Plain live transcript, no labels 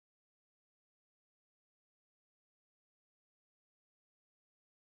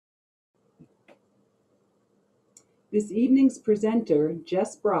This evening's presenter,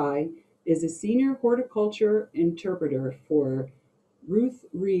 Jess Brey, is a senior horticulture interpreter for Ruth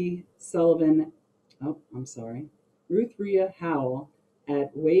Rea Sullivan, Ruth Rea Howell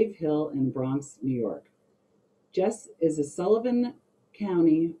at Wave Hill in Bronx, New York. Jess is a Sullivan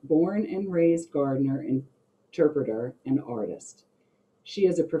County-born and raised gardener, interpreter, and artist. She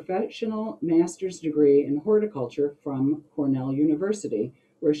has a professional master's degree in horticulture from Cornell University,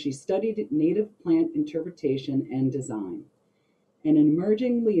 where she studied native plant interpretation and design. An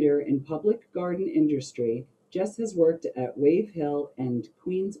emerging leader in public garden industry, Jess has worked at Wave Hill and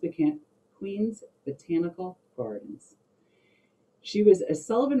Queens Botanical Gardens. She was a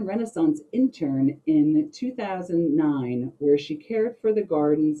Sullivan Renaissance Intern in 2009, where she cared for the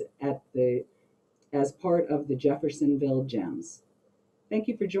gardens as part of the Jeffersonville JEMS. Thank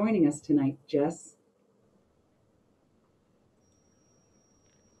you for joining us tonight, Jess.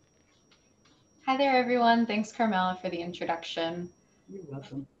 Hi there, everyone. Thanks, Carmela, for the introduction. You're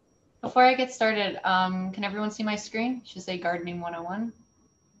welcome. Before I get started, can everyone see my screen? It should say Gardening 101.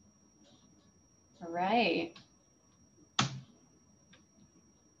 All right.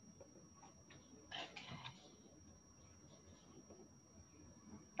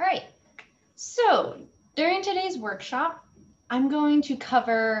 All right, so during today's workshop, I'm going to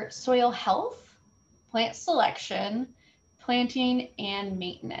cover soil health, plant selection, planting, and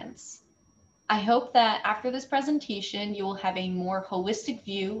maintenance. I hope that after this presentation, you will have a more holistic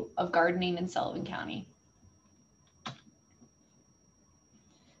view of gardening in Sullivan County.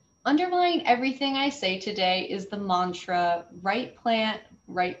 Underlying everything I say today is the mantra, right plant,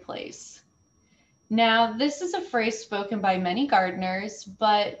 right place. Now, this is a phrase spoken by many gardeners,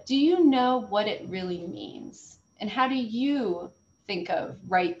 but do you know what it really means? And how do you think of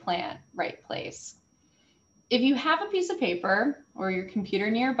right plant, right place? If you have a piece of paper or your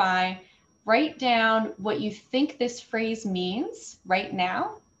computer nearby, write down what you think this phrase means right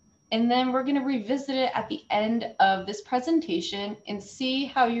now, and then we're going to revisit it at the end of this presentation and see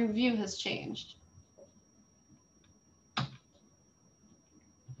how your view has changed.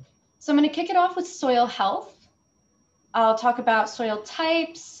 So I'm going to kick it off with soil health. I'll talk about soil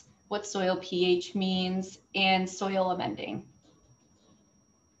types, what soil pH means, and soil amending.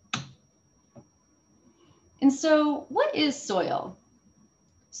 And so what is soil?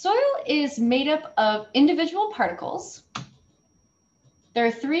 Soil is made up of individual particles. There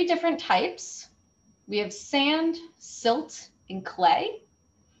are three different types. We have sand, silt, and clay.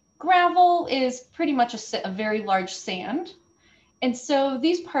 Gravel is pretty much a very large sand. And so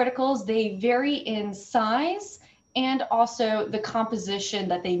these particles, they vary in size and also the composition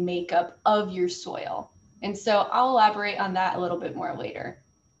that they make up of your soil. And so I'll elaborate on that a little bit more later.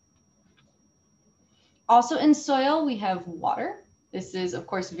 Also in soil, we have water. This is, of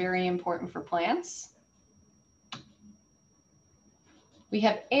course, very important for plants. We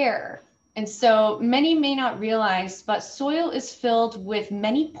have air. And so many may not realize, but soil is filled with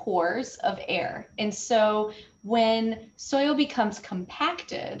many pores of air. And so when soil becomes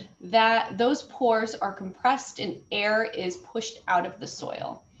compacted, those pores are compressed and air is pushed out of the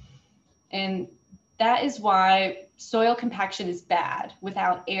soil. And that is why soil compaction is bad.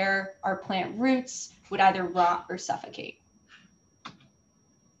 Without air, our plant roots would either rot or suffocate.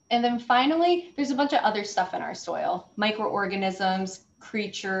 And then finally, there's a bunch of other stuff in our soil, microorganisms,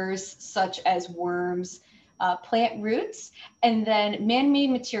 creatures such as worms, plant roots, and then man-made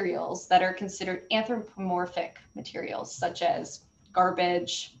materials that are considered anthropomorphic materials such as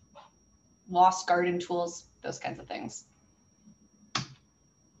garbage, lost garden tools, those kinds of things.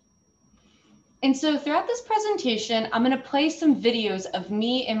 And so throughout this presentation, I'm going to play some videos of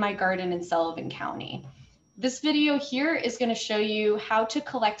me in my garden in Sullivan County. This video here is going to show you how to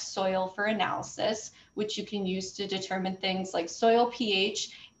collect soil for analysis, which you can use to determine things like soil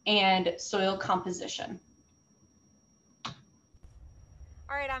pH and soil composition.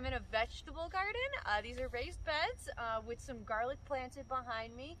 All right, I'm in a vegetable garden. These are raised beds with some garlic planted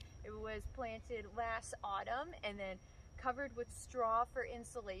behind me. It was planted last autumn and then covered with straw for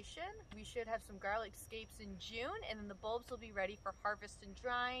insulation. We should have some garlic scapes in June, and then the bulbs will be ready for harvest and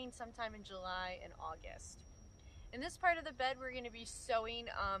drying sometime in July and August. In this part of the bed, we're going to be sowing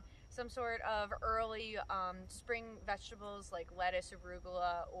some sort of early spring vegetables like lettuce,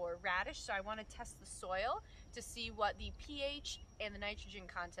 arugula, or radish. So I want to test the soil to see what the pH and the nitrogen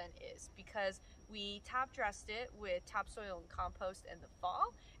content is, because we top dressed it with topsoil and compost in the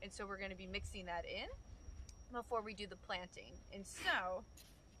fall. And so we're going to be mixing that in before we do the planting. And so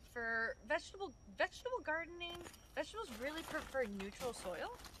For vegetable gardening, vegetables really prefer neutral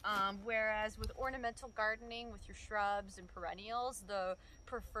soil, whereas with ornamental gardening, with your shrubs and perennials, the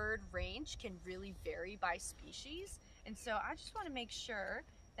preferred range can really vary by species. And so I just want to make sure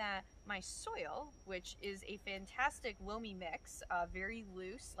that my soil, which is a fantastic loamy mix, very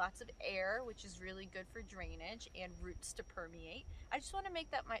loose, lots of air, which is really good for drainage and roots to permeate. I just want to make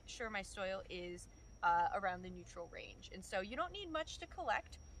that sure my soil is around the neutral range. And so you don't need much to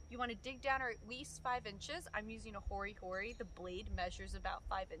collect. You want to dig down at least 5 inches. I'm using a hori-hori. The blade measures about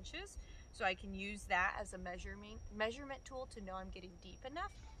 5 inches, so I can use that as a measurement tool to know I'm getting deep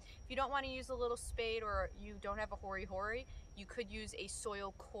enough. If you don't want to use a little spade, or you don't have a hori-hori, you could use a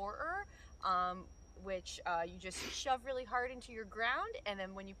soil corer, which you just shove really hard into your ground, and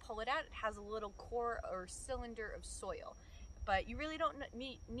then when you pull it out, it has a little core or cylinder of soil. But you really don't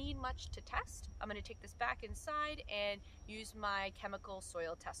need much to test. I'm going to take this back inside and use my chemical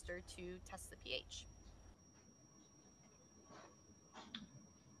soil tester to test the pH.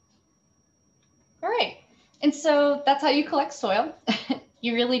 All right, and so that's how you collect soil.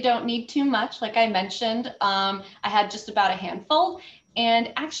 You really don't need too much. Like I mentioned, I had just about a handful.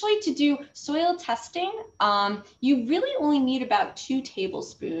 And actually to do soil testing, you really only need about 2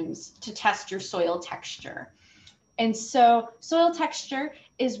 tablespoons to test your soil texture. And so soil texture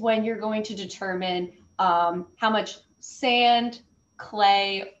is when you're going to determine how much sand,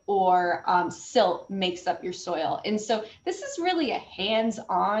 clay, or silt makes up your soil. And so this is really a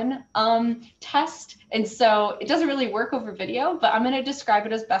hands-on test. And so it doesn't really work over video, but I'm going to describe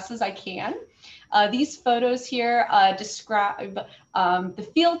it as best as I can. These photos here describe the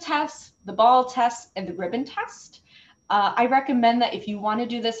field test, the ball test, and the ribbon test. I recommend that if you want to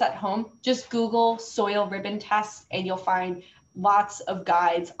do this at home, just Google soil ribbon test and you'll find lots of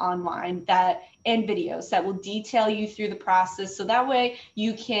guides online and videos that will detail you through the process. So that way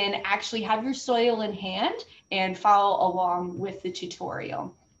you can actually have your soil in hand and follow along with the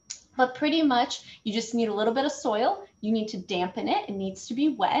tutorial. But pretty much you just need a little bit of soil. You need to dampen it. It needs to be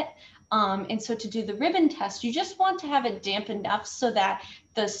wet. And so to do the ribbon test, you just want to have it damp enough so that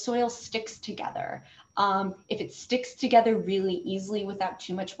the soil sticks together. If it sticks together really easily without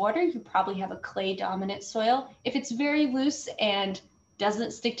too much water, you probably have a clay dominant soil. If it's very loose and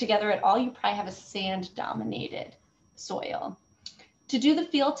doesn't stick together at all, you probably have a sand dominated soil. To do the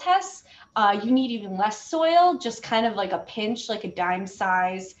field test, you need even less soil, just kind of like a pinch, like a dime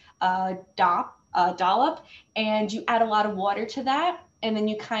size dollop, and you add a lot of water to that. And then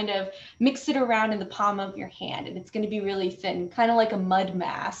you kind of mix it around in the palm of your hand, and it's going to be really thin, kind of like a mud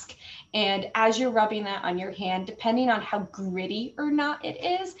mask. And as you're rubbing that on your hand, depending on how gritty or not it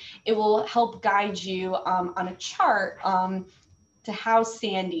is, it will help guide you on a chart to how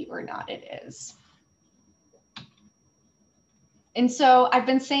sandy or not it is. And so I've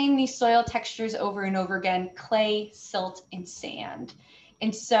been saying these soil textures over and over again: clay, silt, and sand.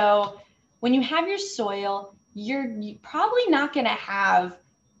 And so when you have your soil, you're probably not going to have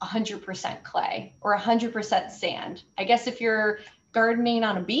 100% clay or 100% sand. I guess if you're gardening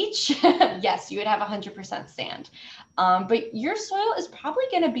on a beach, yes, you would have 100% sand. But your soil is probably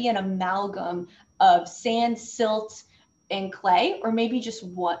going to be an amalgam of sand, silt, and clay, or maybe just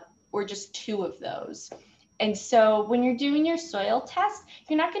one or just 2 of those. And so when you're doing your soil test,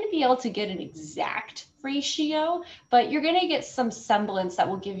 you're not going to be able to get an exact ratio, but you're going to get some semblance that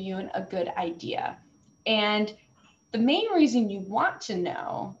will give you a good idea. And the main reason you want to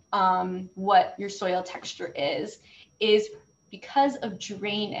know what your soil texture is because of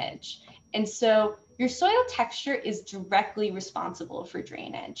drainage. And so your soil texture is directly responsible for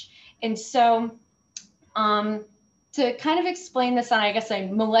drainage. And so to kind of explain this on, I guess, a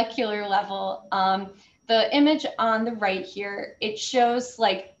molecular level, the image on the right here, it shows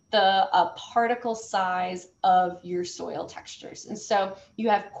like the particle size of your soil textures. And so you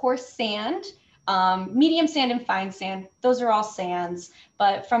have coarse sand, medium sand, and fine sand. Those are all sands,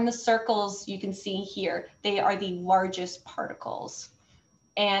 but from the circles you can see here, they are the largest particles.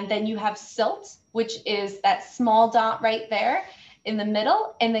 And then you have silt, which is that small dot right there in the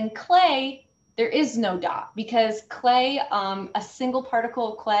middle. And then clay, there is no dot, because clay, a single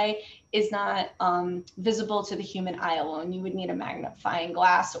particle of clay is not visible to the human eye alone. You would need a magnifying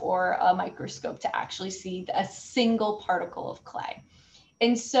glass or a microscope to actually see a single particle of clay.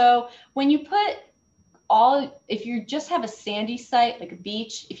 And so when you put if you just have a sandy site, like a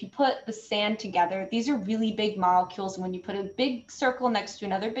beach, if you put the sand together, these are really big molecules. And when you put a big circle next to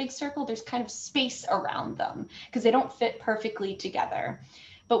another big circle, there's kind of space around them because they don't fit perfectly together.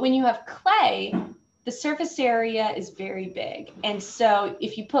 But when you have clay, the surface area is very big. And so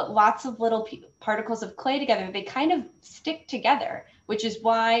if you put lots of little particles of clay together, they kind of stick together, which is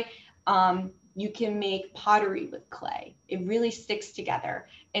why you can make pottery with clay. It really sticks together.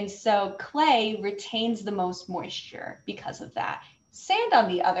 And so clay retains the most moisture because of that. Sand, on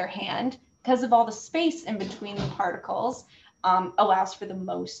the other hand, because of all the space in between the particles, allows for the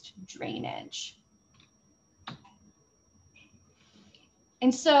most drainage.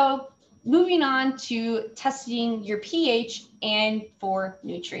 And so moving on to testing your pH and for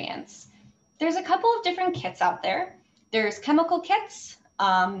nutrients. There's a couple of different kits out there. There's chemical kits.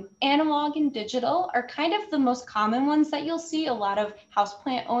 Analog and digital are kind of the most common ones that you'll see. A lot of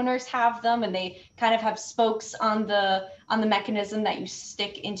houseplant owners have them, and they kind of have spokes on the mechanism that you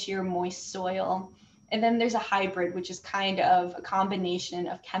stick into your moist soil. And then there's a hybrid, which is kind of a combination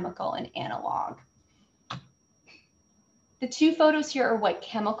of chemical and analog. The two photos here are what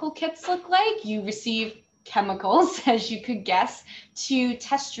chemical kits look like. You receive chemicals, as you could guess, to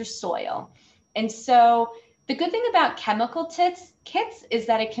test your soil. And so the good thing about chemical kits is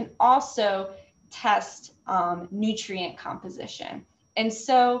that it can also test nutrient composition. And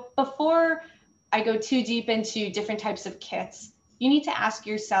so before I go too deep into different types of kits, you need to ask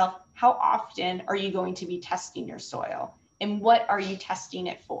yourself, how often are you going to be testing your soil? And what are you testing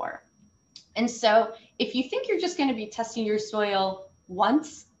it for? And so if you think you're just going to be testing your soil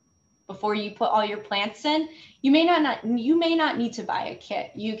once before you put all your plants in, you may not need to buy a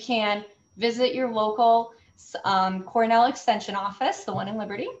kit. You can visit your local Cornell Extension office, the one in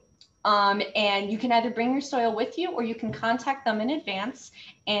Liberty, and you can either bring your soil with you, or you can contact them in advance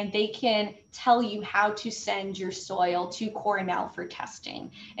and they can tell you how to send your soil to Cornell for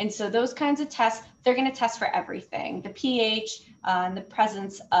testing. And so those kinds of tests, they're going to test for everything, the pH and the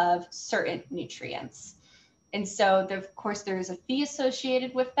presence of certain nutrients. And so of course there is a fee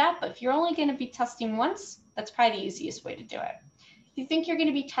associated with that, but if you're only going to be testing once, that's probably the easiest way to do it. If you think you're going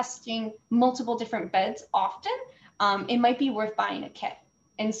to be testing multiple different beds often, it might be worth buying a kit.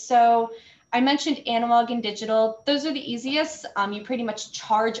 And so I mentioned analog and digital. Those are the easiest. You pretty much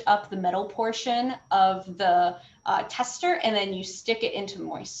charge up the metal portion of the tester, and then you stick it into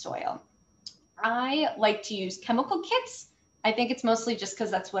moist soil. I like to use chemical kits. I think it's mostly just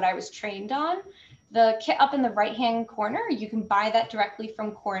because that's what I was trained on. The kit up in the right-hand corner, you can buy that directly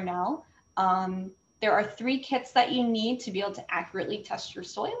from Cornell. There are 3 kits that you need to be able to accurately test your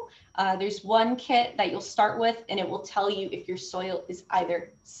soil. There's one kit that you'll start with, and it will tell you if your soil is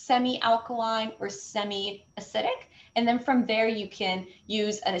either semi-alkaline or semi-acidic. And then from there, you can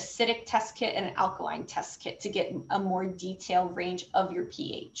use an acidic test kit and an alkaline test kit to get a more detailed range of your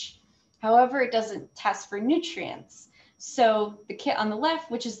pH. However, it doesn't test for nutrients. So the kit on the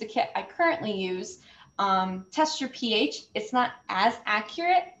left, which is the kit I currently use, test your pH. It's not as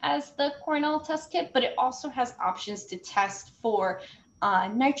accurate as the Cornell test kit, but it also has options to test for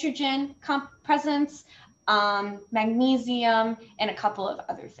nitrogen presence, magnesium, and a couple of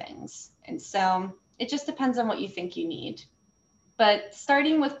other things. And so it just depends on what you think you need. But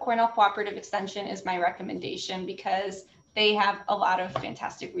starting with Cornell Cooperative Extension is my recommendation, because they have a lot of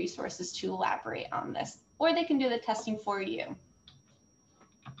fantastic resources to elaborate on this, or they can do the testing for you.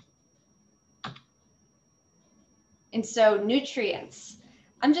 And so nutrients,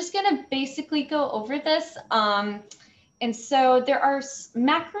 I'm just going to basically go over this. And so there are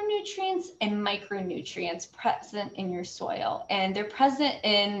macronutrients and micronutrients present in your soil, and they're present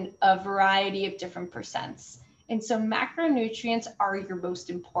in a variety of different percents. And so macronutrients are your most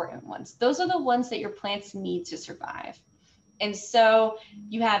important ones. Those are the ones that your plants need to survive. And so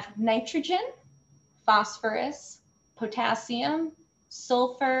you have nitrogen, phosphorus, potassium,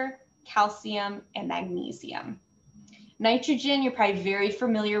 sulfur, calcium, and magnesium. Nitrogen, you're probably very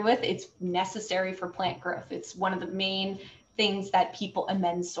familiar with. It's necessary for plant growth. It's one of the main things that people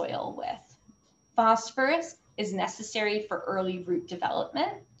amend soil with. Phosphorus is necessary for early root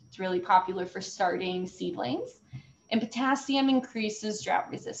development. It's really popular for starting seedlings. And potassium increases drought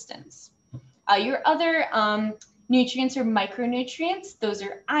resistance. Your other nutrients are micronutrients. Those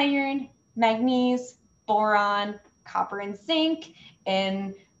are iron, manganese, boron, copper, and zinc.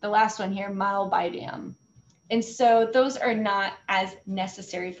 And the last one here, molybdenum. And so those are not as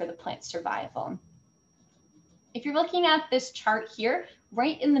necessary for the plant's survival. If you're looking at this chart here,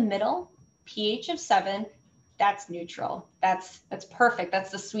 right in the middle, pH of 7, that's neutral. That's perfect.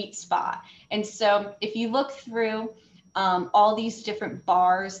 That's the sweet spot. And so if you look through all these different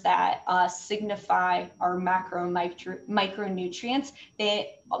bars that signify our macro and micronutrients,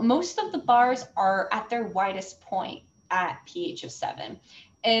 most of the bars are at their widest point at pH of 7.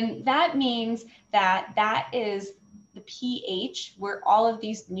 And that means that that is the pH where all of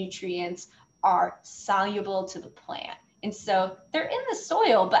these nutrients are soluble to the plant. And so they're in the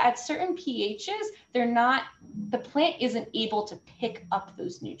soil, but at certain pHs, the plant isn't able to pick up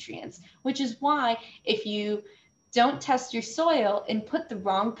those nutrients, which is why if you don't test your soil and put the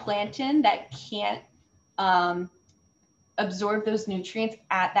wrong plant in that can't absorb those nutrients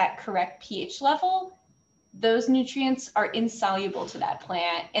at that correct pH level, those nutrients are insoluble to that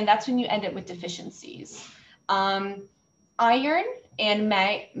plant. And that's when you end up with deficiencies. Iron and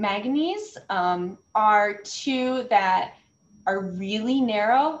manganese are two that are really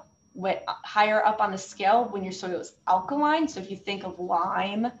narrow, higher up on the scale when your soil is alkaline. So if you think of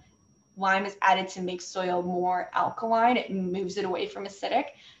lime is added to make soil more alkaline. It moves it away from acidic.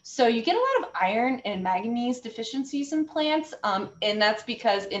 So you get a lot of iron and manganese deficiencies in plants. And that's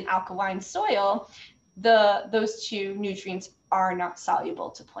because in alkaline soil, those two nutrients are not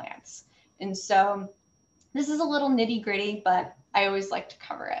soluble to plants. And so this is a little nitty gritty, but I always like to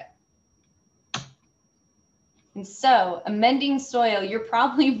cover it. And so amending soil, you're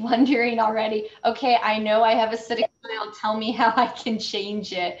probably wondering already, okay, I know I have acidic soil, tell me how I can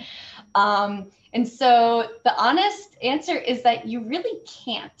change it. And so the honest answer is that you really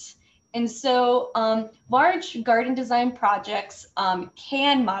can't. And so large garden design projects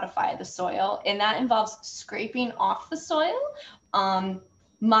can modify the soil, and that involves scraping off the soil,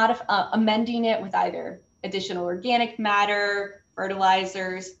 amending it with either additional organic matter,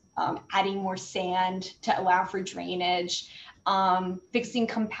 fertilizers, adding more sand to allow for drainage, fixing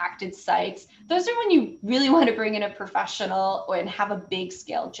compacted sites. Those are when you really want to bring in a professional and have a big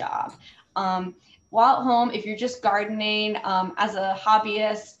scale job. While at home, if you're just gardening as a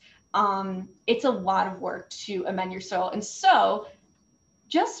hobbyist, it's a lot of work to amend your soil. And so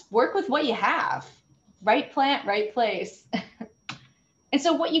just work with what you have. Right plant, right place. And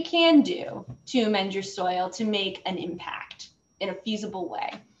so what you can do to amend your soil to make an impact in a feasible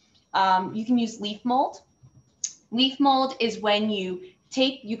way. You can use leaf mold. Leaf mold is when you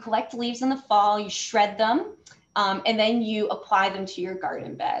collect leaves in the fall, you shred them, and then you apply them to your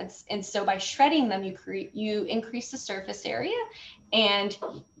garden beds. And so by shredding them, you increase the surface area, and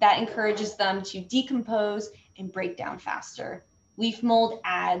that encourages them to decompose and break down faster. Leaf mold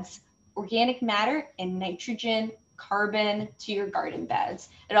adds organic matter and nitrogen, carbon to your garden beds.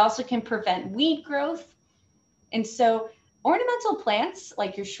 It also can prevent weed growth. And so ornamental plants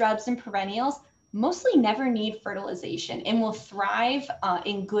like your shrubs and perennials mostly never need fertilization and will thrive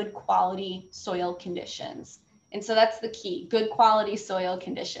in good quality soil conditions. And so that's the key, good quality soil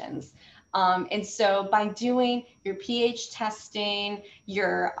conditions. And so by doing your pH testing,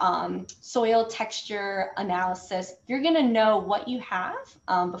 your soil texture analysis, you're gonna know what you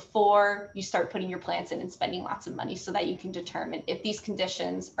have before you start putting your plants in and spending lots of money, so that you can determine if these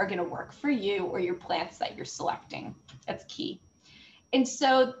conditions are gonna work for you or your plants that you're selecting. That's key. And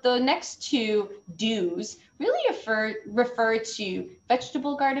so the next two do's really refer to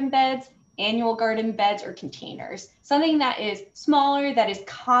vegetable garden beds, annual garden beds, or containers, something that is smaller, that is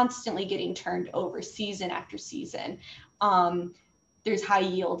constantly getting turned over season after season. There's high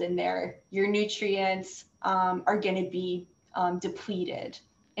yield in there. Your nutrients are going to be depleted.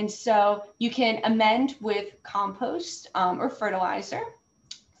 And so you can amend with compost or fertilizer,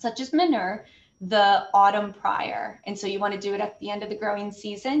 such as manure, the autumn prior. And so you want to do it at the end of the growing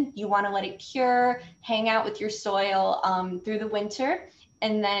season. You want to let it cure, hang out with your soil through the winter.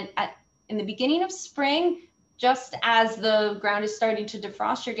 And then in the beginning of spring, just as the ground is starting to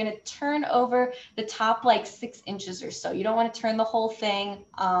defrost, you're going to turn over the top like 6 inches or so. You don't want to turn the whole thing.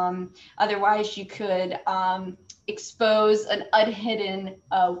 Otherwise, you could expose an unhidden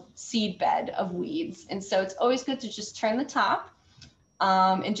seed bed of weeds. And so it's always good to just turn the top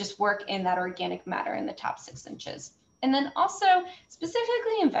and just work in that organic matter in the top 6 inches. And then also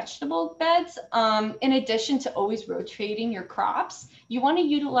specifically in vegetable beds, in addition to always rotating your crops, you want to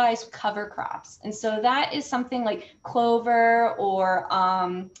utilize cover crops. And so that is something like clover or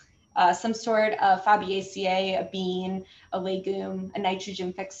some sort of Fabaceae, a bean, a legume, a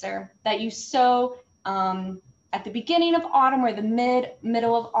nitrogen fixer that you sow at the beginning of autumn or the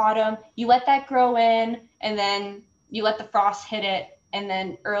middle of autumn. You let that grow in, and then you let the frost hit it. And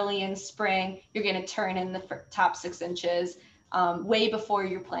then early in spring, you're going to turn in the top 6 inches way before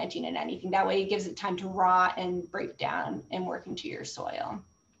you're planting in anything. That way it gives it time to rot and break down and work into your soil.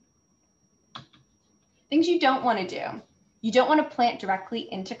 Things you don't want to do. You don't want to plant directly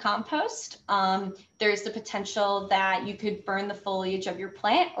into compost. There's the potential that you could burn the foliage of your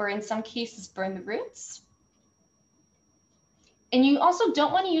plant, or in some cases burn the roots. And you also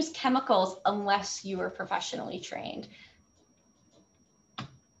don't want to use chemicals unless you are professionally trained.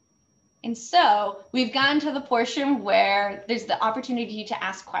 And so we've gotten to the portion where there's the opportunity to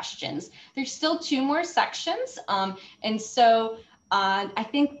ask questions. There's still 2 more sections. And so I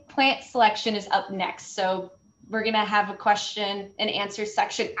think plant selection is up next. So we're going to have a question and answer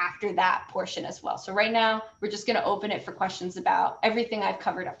section after that portion as well. So right now we're just going to open it for questions about everything I've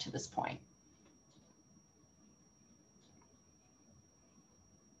covered up to this point.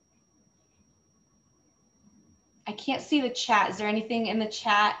 I can't see the chat. Is there anything in the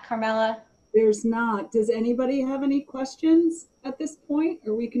chat, Carmela? There's not. Does anybody have any questions at this point,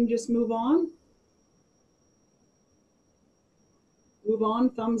 or we can just move on? Move on,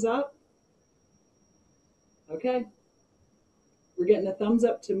 thumbs up. Okay. We're getting a thumbs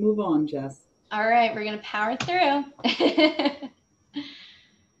up to move on, Jess. All right, we're going to power through.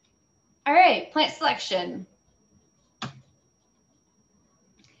 All right, plant selection.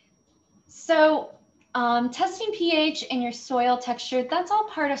 So testing pH and your soil texture, that's all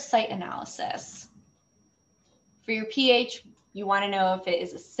part of site analysis. For your pH, you want to know if it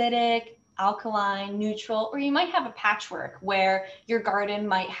is acidic, alkaline, neutral, or you might have a patchwork where your garden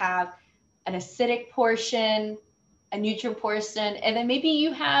might have an acidic portion, a neutral portion, and then maybe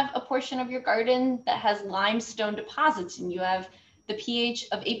you have a portion of your garden that has limestone deposits and you have the pH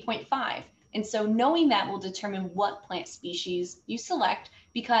of 8.5. And so knowing that will determine what plant species you select,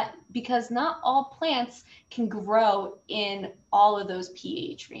 because not all plants can grow in all of those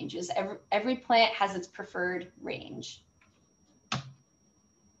pH ranges. Every plant has its preferred range.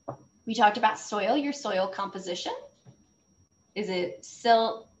 We talked about soil, your soil composition. Is it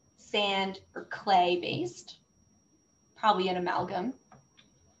silt, sand, or clay based? Probably an amalgam.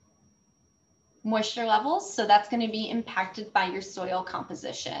 Moisture levels, so that's going to be impacted by your soil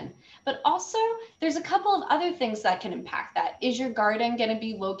composition. But also, there's a couple of other things that can impact that. Is your garden going to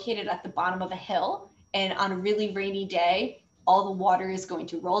be located at the bottom of a hill, and on a really rainy day, all the water is going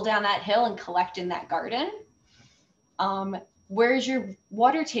to roll down that hill and collect in that garden? Where is your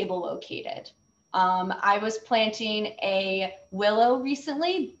water table located? I was planting a willow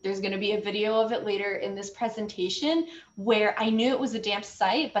recently. There's going to be a video of it later in this presentation where I knew it was a damp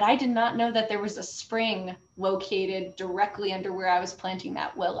site, but I did not know that there was a spring located directly under where I was planting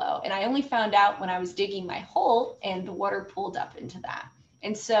that willow. And I only found out when I was digging my hole and the water pooled up into that.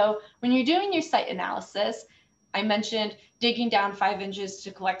 And so when you're doing your site analysis, I mentioned digging down 5 inches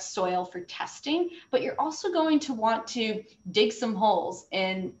to collect soil for testing, but you're also going to want to dig some holes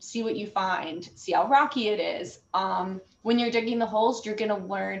and see what you find, see how rocky it is. When you're digging the holes, you're going to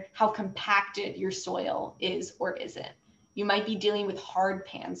learn how compacted your soil is or isn't. You might be dealing with hard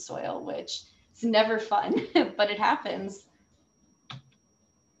pan soil, which is never fun, but it happens.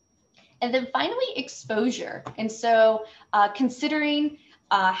 And then finally, exposure. And so considering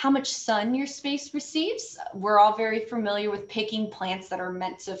how much sun your space receives. We're all very familiar with picking plants that are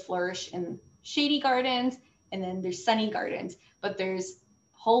meant to flourish in shady gardens, and then there's sunny gardens, but there's a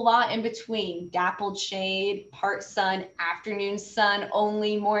whole lot in between: dappled shade, part sun, afternoon sun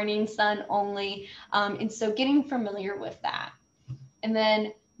only, morning sun only. And so getting familiar with that. And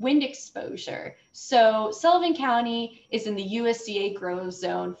then wind exposure. So Sullivan County is in the USDA grow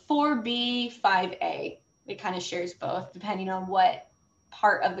zone 4B, 5A. It kind of shares both depending on what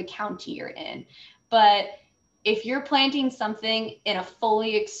part of the county you're in. But if you're planting something in a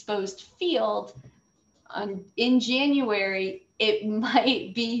fully exposed field in January, it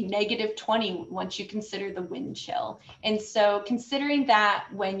might be -20 once you consider the wind chill. And so considering that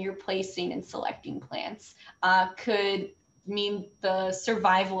when you're placing and selecting plants could mean the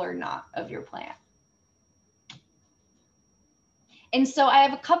survival or not of your plant. And so I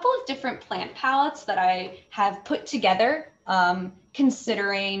have a couple of different plant palettes that I have put together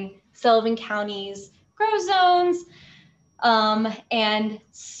considering Sullivan County's grow zones and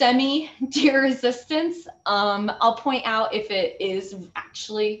semi-deer resistance. I'll point out if it is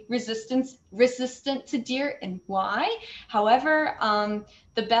actually resistant to deer and why. However,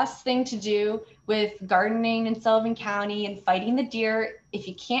 the best thing to do with gardening in Sullivan County and fighting the deer, if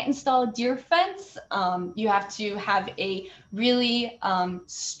you can't install a deer fence, you have to have a really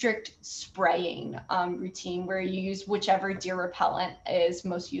strict spraying routine where you use whichever deer repellent is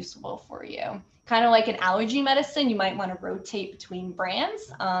most useful for you. Kind of like an allergy medicine, you might want to rotate between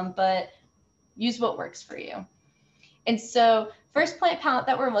brands, but use what works for you. And so first plant palette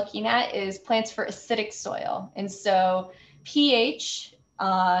that we're looking at is plants for acidic soil. And so pH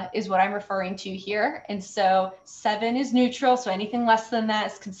is what I'm referring to here. And so 7 is neutral, so anything less than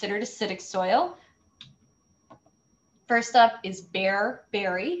that is considered acidic soil. First up is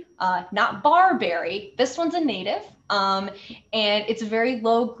bearberry, not barberry. This one's a native, and it's a very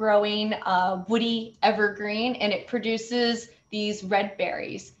low growing woody evergreen, and it produces these red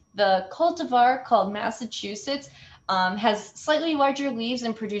berries. The cultivar called Massachusetts has slightly larger leaves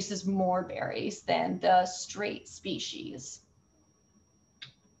and produces more berries than the straight species.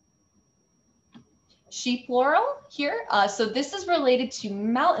 Sheep laurel here. So this is related to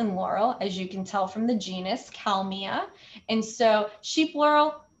mountain laurel, as you can tell from the genus Kalmia. And so sheep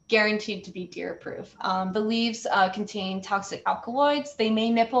laurel, guaranteed to be deer proof. The leaves contain toxic alkaloids. They may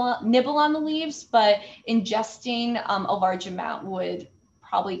nibble on the leaves, but ingesting a large amount would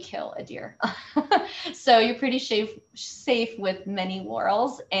probably kill a deer. So you're pretty safe with many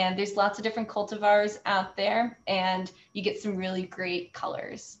laurels, and there's lots of different cultivars out there, and you get some really great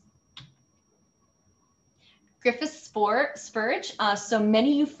colors. Griffith spurge. So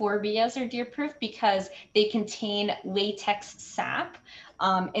many euphorbias are deer proof because they contain latex sap.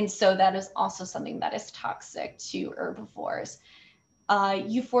 And so that is also something that is toxic to herbivores.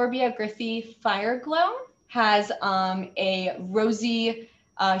 Euphorbia griffith fireglow has a rosy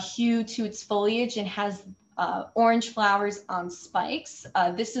hue to its foliage and has orange flowers on spikes.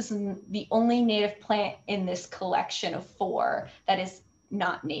 This is the only native plant in this collection of 4 that is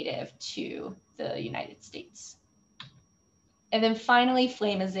not native to the United States. And then finally,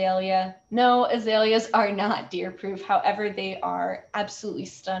 flame azalea. No, azaleas are not deer proof. However, they are absolutely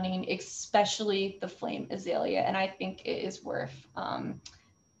stunning, especially the flame azalea. And I think it is worth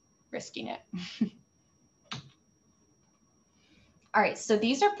risking it. All right, so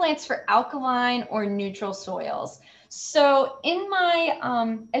these are plants for alkaline or neutral soils. So in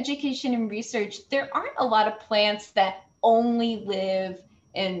my education and research, there aren't a lot of plants that only live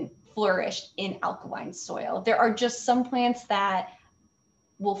and flourish in alkaline soil. There are just some plants that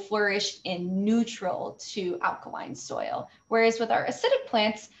will flourish in neutral to alkaline soil. Whereas with our acidic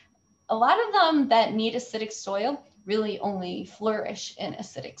plants, a lot of them that need acidic soil really only flourish in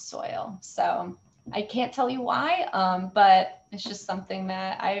acidic soil. So I can't tell you why, but it's just something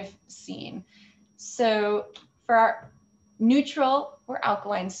that I've seen. So for our neutral or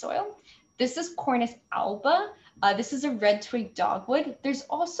alkaline soil, this is Cornus alba. This is a red twig dogwood. There's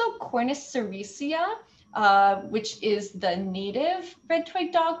also Cornus sericea, which is the native red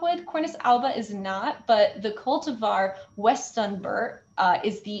twig dogwood. Cornus alba is not, but the cultivar West Dunbert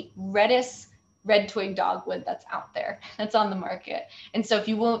is the reddest red twig dogwood that's out there, that's on the market. And so if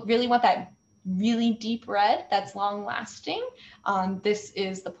you really want that really deep red that's long lasting, this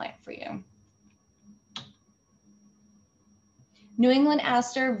is the plant for you. New England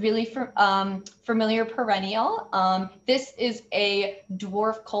aster, really familiar perennial. This is a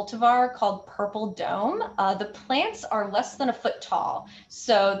dwarf cultivar called Purple Dome. The plants are less than a foot tall.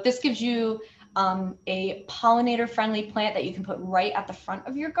 So this gives you a pollinator-friendly plant that you can put right at the front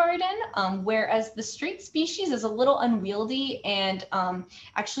of your garden, whereas the straight species is a little unwieldy and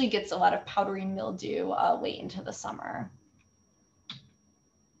actually gets a lot of powdery mildew late into the summer.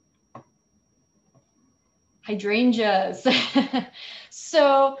 Hydrangeas.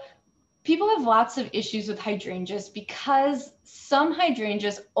 So people have lots of issues with hydrangeas because some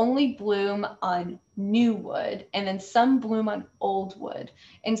hydrangeas only bloom on new wood and then some bloom on old wood.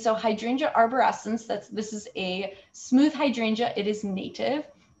 And so hydrangea arborescens, this is a smooth hydrangea, it is native.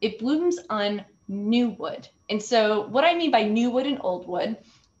 It blooms on new wood. And so what I mean by new wood and old wood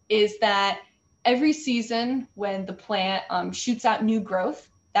is that every season when the plant shoots out new growth,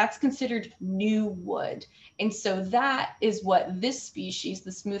 that's considered new wood. And so that is what this species,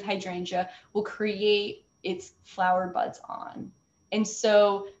 the smooth hydrangea, will create its flower buds on. And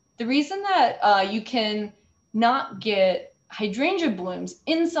so the reason that you can not get hydrangea blooms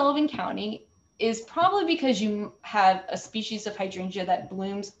in Sullivan County is probably because you have a species of hydrangea that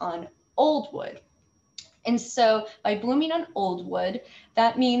blooms on old wood. And so by blooming on old wood,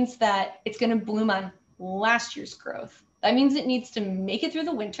 that means that it's going to bloom on last year's growth. That means it needs to make it through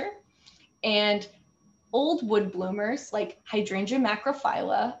the winter. And old wood bloomers like Hydrangea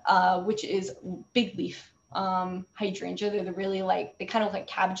macrophylla, which is big leaf hydrangea, they're they kind of look like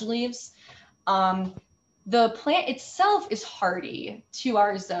cabbage leaves. The plant itself is hardy to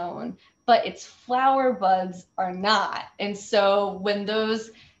our zone, but its flower buds are not. And so when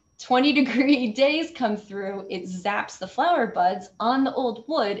those 20-degree days come through, it zaps the flower buds on the old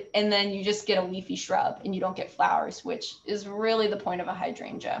wood, and then you just get a leafy shrub and you don't get flowers, which is really the point of a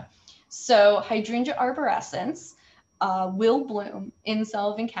hydrangea. So hydrangea arborescens will bloom in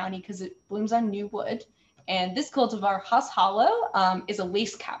Sullivan County because it blooms on new wood. And this cultivar, Haas Hollow, is a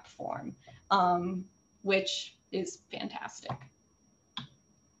lace cap form, which is fantastic.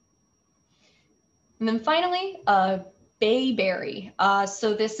 And then finally, bayberry.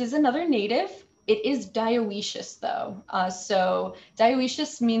 So this is another native. It is dioecious though. So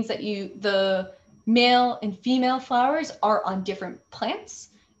dioecious means that the male and female flowers are on different plants.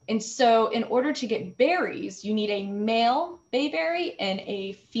 And so in order to get berries, you need a male bayberry and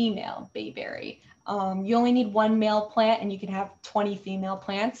a female bayberry. You only need one male plant and you can have 20 female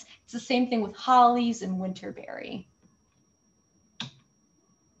plants. It's the same thing with hollies and winterberry.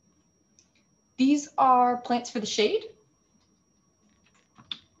 These are plants for the shade.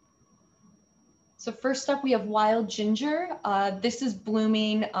 So first up, we have wild ginger. This is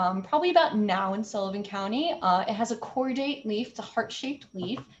blooming probably about now in Sullivan County. It has a cordate leaf, it's a heart-shaped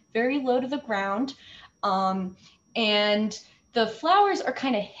leaf, very low to the ground. And the flowers are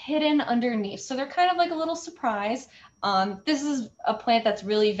kind of hidden underneath. So they're kind of like a little surprise. This is a plant that's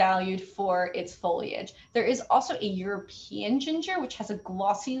really valued for its foliage. There is also a European ginger, which has a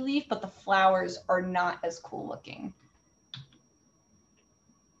glossy leaf, but the flowers are not as cool looking.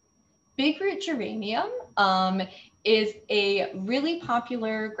 Big root geranium is a really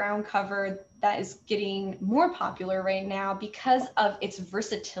popular ground cover that is getting more popular right now because of its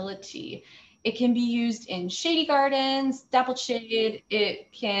versatility. It can be used in shady gardens, dappled shade.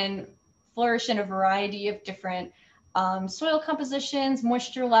 It can flourish in a variety of different soil compositions,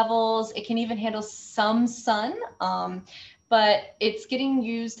 moisture levels. It can even handle some sun, but it's getting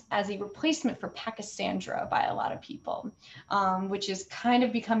used as a replacement for Pachysandra by a lot of people, which is kind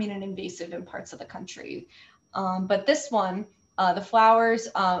of becoming an invasive in parts of the country. But this one, the flowers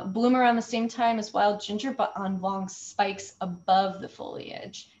bloom around the same time as wild ginger, but on long spikes above the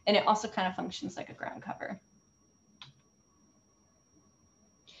foliage. And it also kind of functions like a ground cover.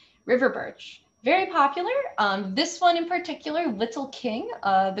 River birch. Very popular. This one in particular, Little King,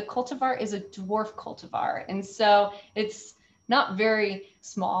 the cultivar is a dwarf cultivar. And so it's not very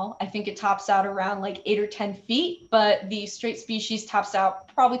small. I think it tops out around like 8 or 10 feet, but the straight species tops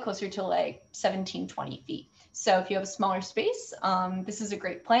out probably closer to like 17, 20 feet. So if you have a smaller space, this is a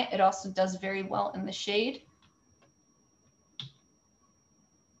great plant. It also does very well in the shade.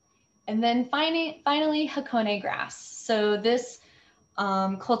 And then finally Hakone grass. So this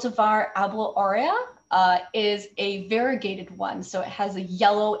cultivar Abla aurea is a variegated one. So it has a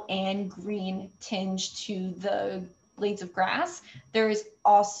yellow and green tinge to the blades of grass. There is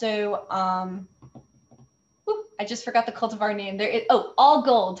also, I just forgot the cultivar name. All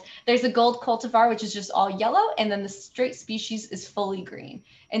gold. There's a gold cultivar, which is just all yellow. And then the straight species is fully green.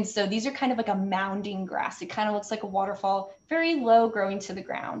 And so these are kind of like a mounding grass. It kind of looks like a waterfall, very low growing to the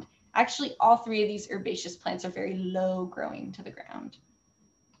ground. Actually, all three of these herbaceous plants are very low growing to the ground.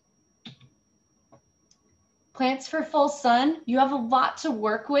 Plants for full sun, you have a lot to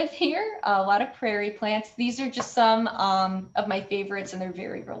work with here, a lot of prairie plants. These are just some of my favorites and they're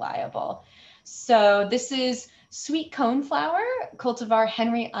very reliable. So this is sweet coneflower, cultivar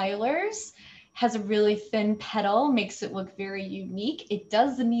Henry Eilers. Has a really thin petal, makes it look very unique. It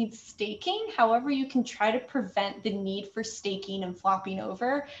does need staking. However, you can try to prevent the need for staking and flopping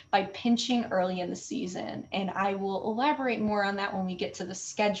over by pinching early in the season. And I will elaborate more on that when we get to the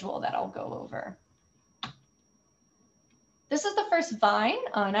schedule that I'll go over. This is the first vine,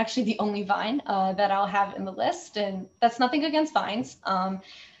 and actually the only vine that I'll have in the list, and that's nothing against vines.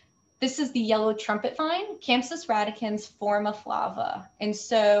 This is the yellow trumpet vine, Campsis radicans forma flava. And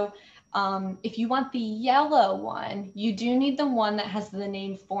so if you want the yellow one, you do need the one that has the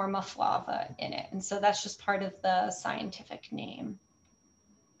name forma flava in it. And so that's just part of the scientific name.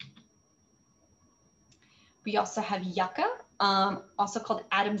 We also have yucca, also called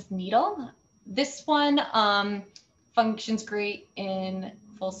Adam's needle. This one functions great in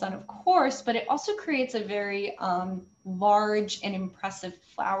full sun, of course, but it also creates a very large and impressive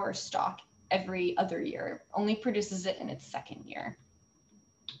flower stalk every other year. Only produces it in its second year.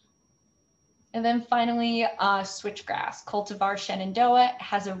 And then finally, switchgrass, cultivar Shenandoah,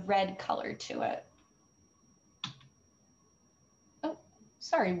 has a red color to it. Oh,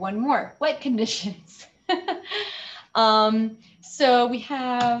 sorry, one more, wet conditions. So we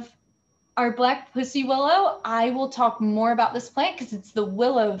have our black pussy willow. I will talk more about this plant because it's the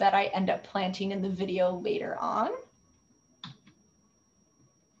willow that I end up planting in the video later on.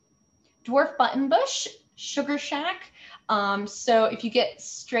 Dwarf buttonbush, sugar shack. So if you get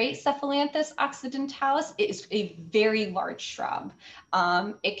straight Cephalanthus occidentalis, it is a very large shrub.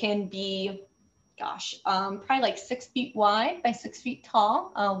 It can be, probably like 6 feet wide by 6 feet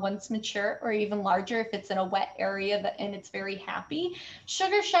tall once mature, or even larger if it's in a wet area and it's very happy.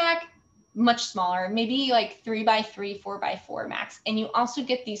 Sugar shack, much smaller, maybe like 3 by 3, 4 by 4 max. And you also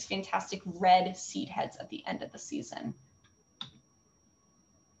get these fantastic red seed heads at the end of the season.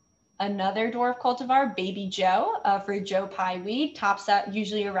 Another dwarf cultivar, Baby Joe, for Joe Pie weed, tops out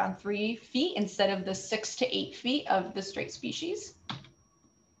usually around 3 feet instead of the 6 to 8 feet of the straight species.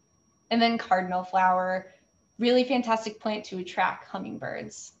 And then cardinal flower, really fantastic plant to attract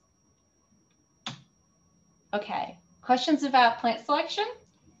hummingbirds. Okay, questions about plant selection?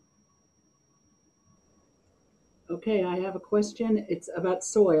 Okay, I have a question. It's about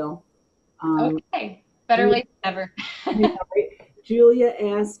soil. Okay, better late than never. Yeah, right. Julia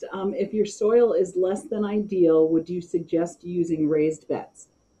asked, if your soil is less than ideal, would you suggest using raised beds?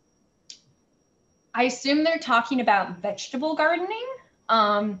 I assume they're talking about vegetable gardening.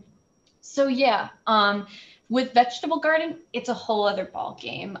 So yeah, with vegetable garden, it's a whole other ball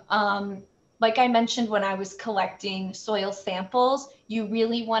game. Like I mentioned when I was collecting soil samples, you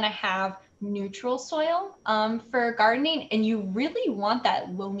really want to have neutral soil for gardening, and you really want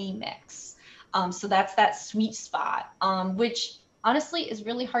that loamy mix. So that's that sweet spot, which honestly is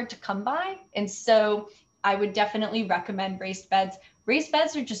really hard to come by. And so I would definitely recommend raised beds. Raised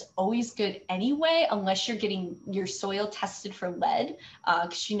beds are just always good anyway, unless you're getting your soil tested for lead,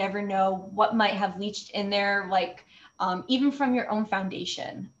 because you never know what might have leached in there, like even from your own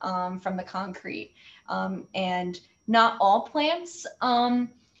foundation, from the concrete. And not all plants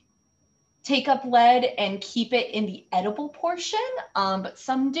take up lead and keep it in the edible portion, but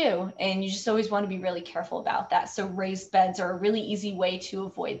some do. And you just always want to be really careful about that. So raised beds are a really easy way to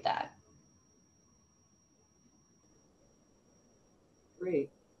avoid that.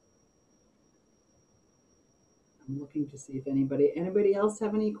 Great. I'm looking to see if anybody else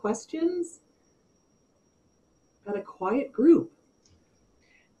have any questions? Got a quiet group.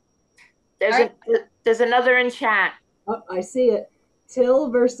 There's another in chat. Oh, I see it. Till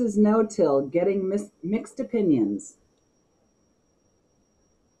versus no-till, getting mixed opinions.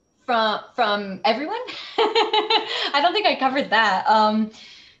 From everyone? I don't think I covered that.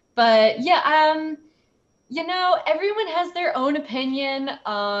 But yeah, you know, everyone has their own opinion.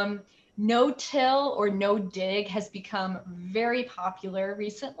 No-till or no-dig has become very popular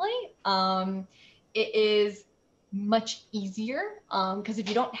recently. It is much easier because if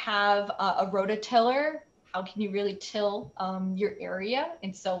you don't have a rototiller, how can you really till your area?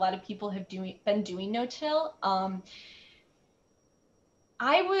 And so a lot of people have been doing no-till. I'm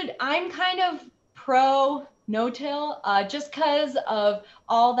kind of pro no-till just because of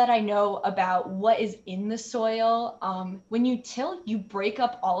all that I know about what is in the soil. When you till, you break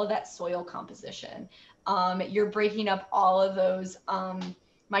up all of that soil composition. You're breaking up all of those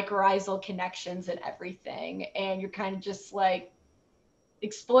mycorrhizal connections and everything, and you're kind of just like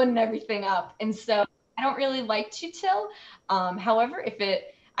exploding everything up. And so I don't really like to till. However,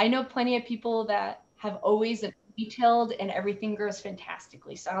 I know plenty of people that have always tilled and everything grows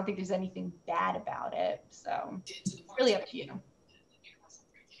fantastically. So I don't think there's anything bad about it. So it's really up to you.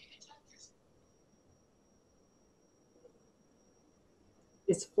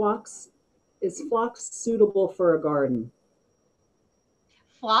 Is phlox suitable for a garden?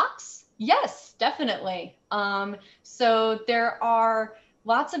 Phlox? Yes, definitely. So there are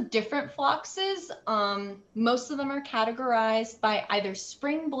lots of different phloxes. Most of them are categorized by either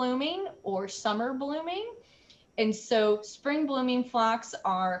spring blooming or summer blooming. And so spring blooming phlox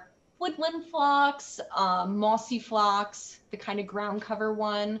are woodland phlox, mossy phlox, the kind of ground cover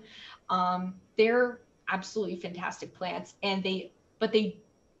one. They're absolutely fantastic plants. And the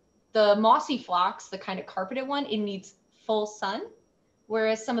mossy phlox, the kind of carpeted one, it needs full sun.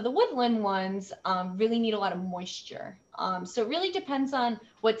 Whereas some of the woodland ones really need a lot of moisture. So it really depends on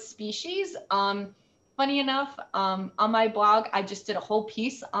what species. Funny enough, on my blog, I just did a whole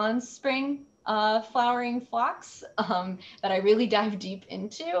piece on spring flowering phlox that I really dive deep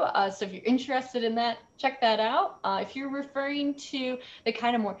into. So if you're interested in that, check that out. If you're referring to the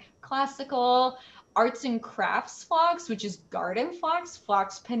kind of more classical arts and crafts phlox, which is garden phlox,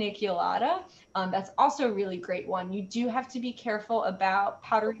 Phlox paniculata, that's also a really great one. You do have to be careful about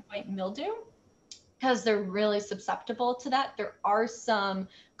powdery white mildew because they're really susceptible to that. There are some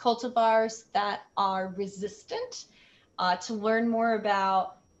cultivars that are resistant. To learn more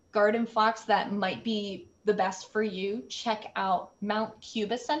about garden phlox that might be the best for you, check out Mount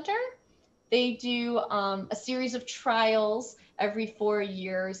Cuba Center. They do a series of trials every 4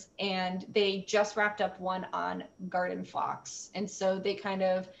 years, and they just wrapped up one on garden phlox. And so they kind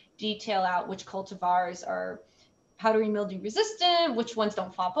of detail out which cultivars are powdery mildew resistant, which ones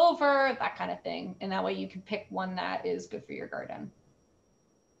don't flop over, that kind of thing. And that way you can pick one that is good for your garden.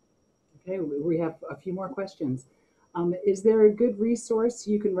 Okay, we have a few more questions. Is there a good resource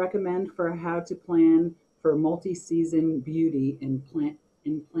you can recommend for how to plan for multi-season beauty in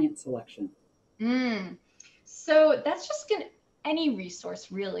plant selection? So that's just any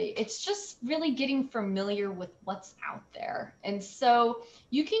resource really. It's just really getting familiar with what's out there. And so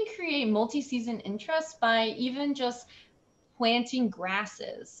you can create multi-season interest by even just planting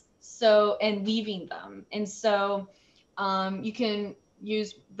grasses and leaving them. And so you can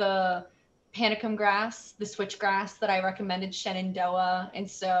use the panicum grass, the switchgrass that I recommended, Shenandoah. And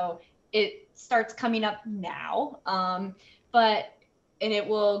so it starts coming up now, and it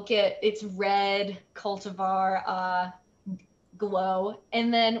will get its red cultivar glow.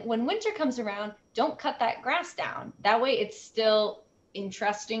 And then when winter comes around, don't cut that grass down. That way it's still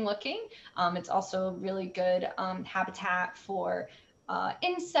interesting looking. It's also really good habitat for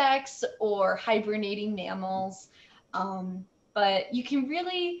insects or hibernating mammals. But you can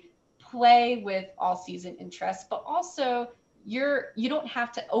really play with all season interests, but also you don't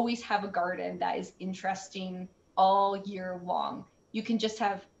have to always have a garden that is interesting all year long. You can just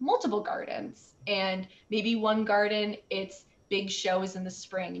have multiple gardens, and maybe one garden, its big show is in the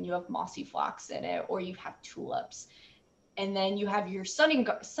spring and you have mossy phlox in it, or you have tulips. And then you have your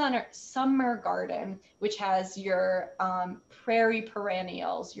summer garden, which has your prairie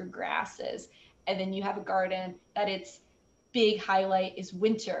perennials, your grasses. And then you have a garden that its big highlight is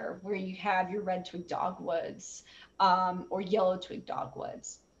winter, where you have your red twig dogwoods or yellow twig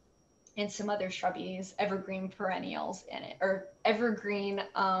dogwoods and some other shrubbies, evergreen perennials in it, or evergreen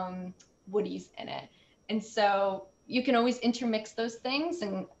woodies in it. And so you can always intermix those things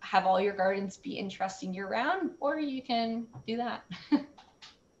and have all your gardens be interesting year round, or you can do that.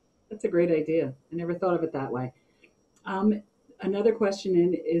 That's a great idea. I never thought of it that way. Another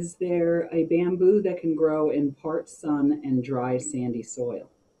question is there a bamboo that can grow in part sun and dry sandy soil?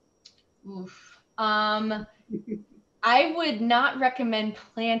 Oof. I would not recommend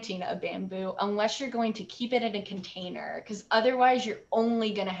planting a bamboo unless you're going to keep it in a container, because otherwise you're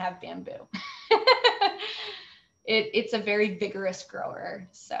only going to have bamboo. It's a very vigorous grower,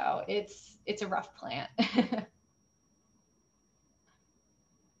 so it's a rough plant. I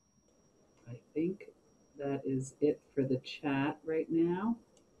think that is it for the chat right now.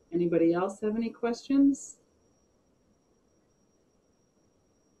 Anybody else have any questions?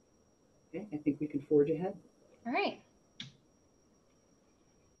 Okay, I think we can forge ahead. All right.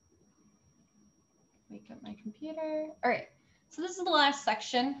 Wake up my computer. All right. So this is the last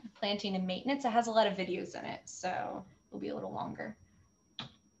section, planting and maintenance. It has a lot of videos in it, so it'll be a little longer.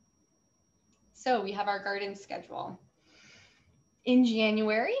 So we have our garden schedule. In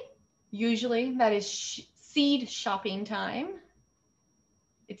January, usually that is seed shopping time.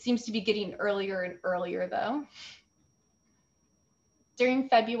 It seems to be getting earlier and earlier though. During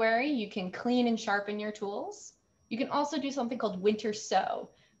February, you can clean and sharpen your tools. You can also do something called winter sow,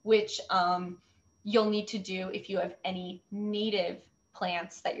 which you'll need to do if you have any native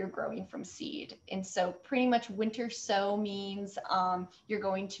plants that you're growing from seed. And so pretty much winter sow means you're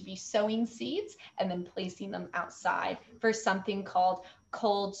going to be sowing seeds and then placing them outside for something called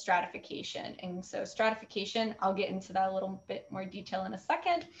cold stratification. And so stratification, I'll get into that a little bit more detail in a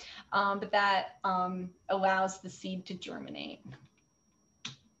second, but that allows the seed to germinate.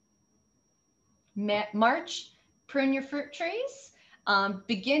 March, prune your fruit trees.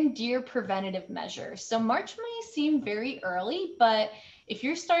 Begin deer preventative measures. So March may seem very early, but if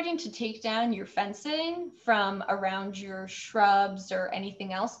you're starting to take down your fencing from around your shrubs or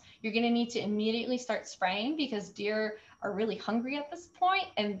anything else, you're going to need to immediately start spraying, because deer are really hungry at this point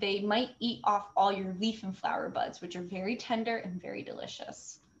and they might eat off all your leaf and flower buds, which are very tender and very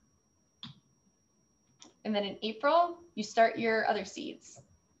delicious. And then in April, you start your other seeds.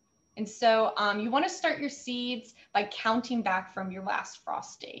 And so you want to start your seeds by counting back from your last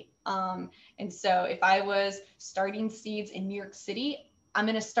frost date. And so if I was starting seeds in New York City, I'm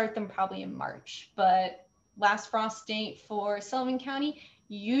going to start them probably in March. But last frost date for Sullivan County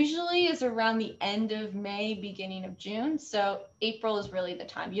usually is around the end of May, beginning of June. So April is really the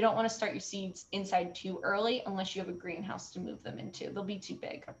time. You don't want to start your seeds inside too early unless you have a greenhouse to move them into. They'll be too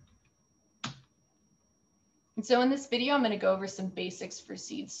big. And so in this video, I'm going to go over some basics for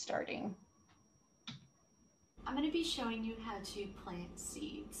seeds starting. I'm going to be showing you how to plant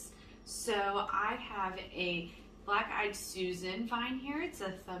seeds. So I have a black-eyed Susan vine here. It's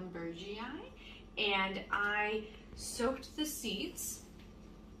a Thunbergii, and I soaked the seeds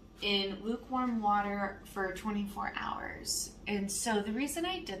in lukewarm water for 24 hours. And so the reason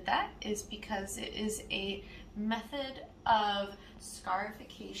I did that is because it is a method of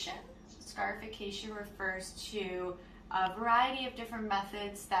scarification. Scarification refers to a variety of different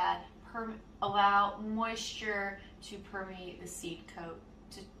methods that allow moisture to permeate the seed coat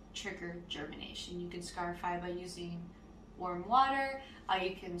to trigger germination. You can scarify by using warm water,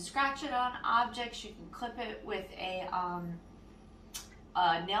 you can scratch it on objects, you can clip it with a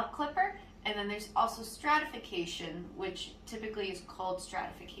nail clipper, and then there's also stratification, which typically is cold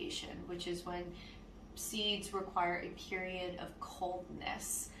stratification, which is when seeds require a period of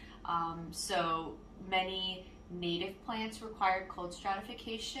coldness. So many native plants require cold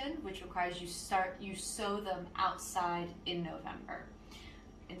stratification, which requires you sow them outside in November.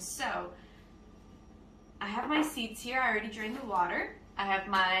 And so I have my seeds here. I already drained the water. I have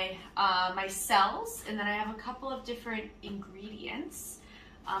my my cells, and then I have a couple of different ingredients.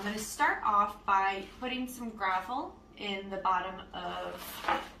 I'm going to start off by putting some gravel in the bottom of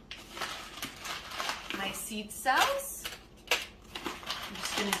my seed cells. I'm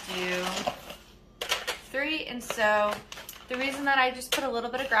just going to do 3, and so the reason that I just put a little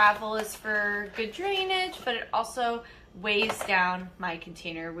bit of gravel is for good drainage, but it also weighs down my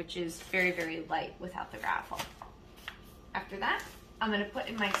container, which is very, very light without the gravel. After that, I'm going to put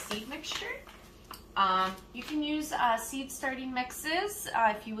in my seed mixture. You can use seed starting mixes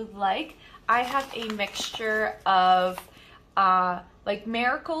if you would like. I have a mixture of like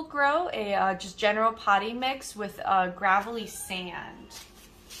Miracle Grow, a just general potting mix with gravelly sand,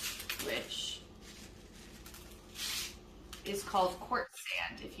 which is called quartz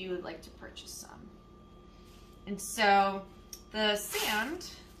sand if you would like to purchase some. And so the sand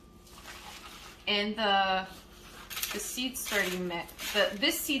and the seed starting mix,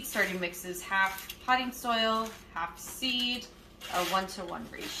 this seed starting mix is half potting soil, half seed, a 1-to-1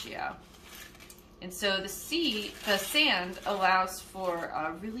 ratio. And so the sand allows for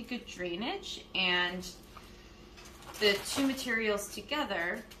really good drainage, and the two materials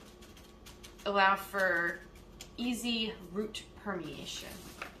together allow for easy root permeation.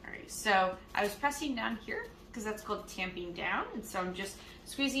 All right, so I was pressing down here because that's called tamping down, and so I'm just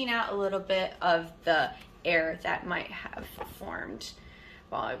squeezing out a little bit of the air that might have formed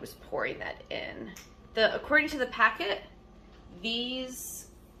while I was pouring that in. According to the packet, these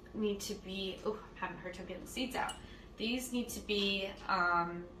need to be, oh, I'm having a hard time getting the seeds out. These need to be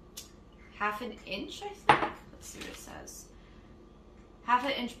half an inch, I think. Let's see what it says. Half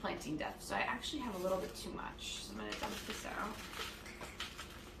an inch planting depth. So I actually have a little bit too much. So I'm going to dump this out.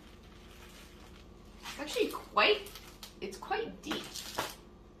 It's actually it's quite deep.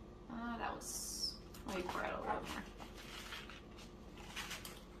 Let me pour out a little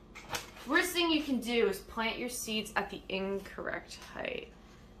more. Worst thing you can do is plant your seeds at the incorrect height.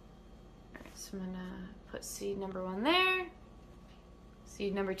 All right, so I'm gonna put seed number 1 there,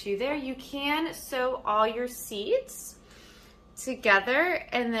 seed number 2 there. You can sow all your seeds together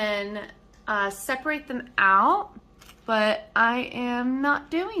and then separate them out, but I am not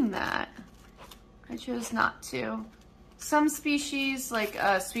doing that. I chose not to. Some species, like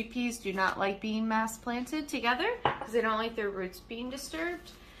sweet peas, do not like being mass planted together because they don't like their roots being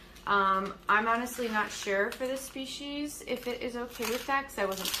disturbed. I'm honestly not sure for this species if it is okay with that because I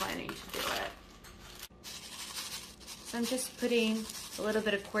wasn't planning to do it. So I'm just putting a little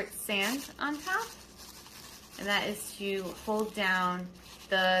bit of quartz sand on top, and that is to hold down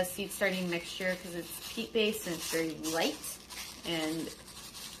the seed starting mixture because it's peat-based and it's very light, and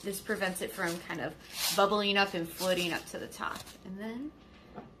this prevents it from kind of bubbling up and floating up to the top. And then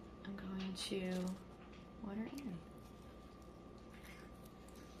I'm going to water in.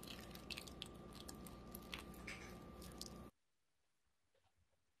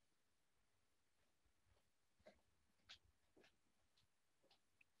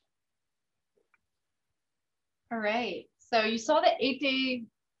 All right, so you saw the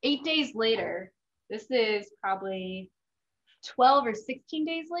 8 days later. This is probably 12 or 16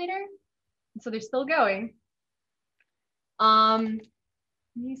 days later. So they're still going. Let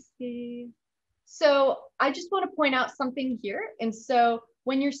me see. So I just want to point out something here. And so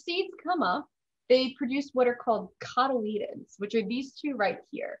when your seeds come up, they produce what are called cotyledons, which are these two right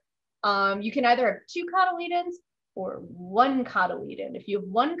here. You can either have 2 cotyledons or 1 cotyledon. If you have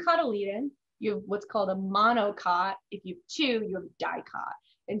 1 cotyledon, you have what's called a monocot. If you have 2, you have a dicot.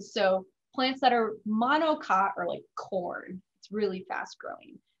 And so plants that are monocot are like corn. It's really fast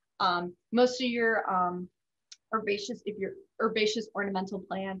growing. Most of your herbaceous, if you're herbaceous ornamental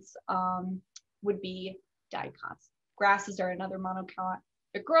plants, would be dicots. Grasses are another monocot.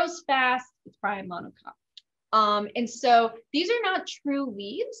 If it grows fast, it's probably a monocot. And so these are not true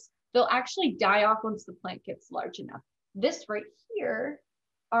leaves. They'll actually die off once the plant gets large enough. This right here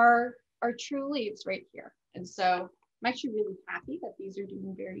are true leaves right here. And so I'm actually really happy that these are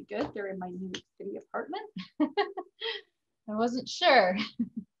doing very good. They're in my New York City apartment. I wasn't sure,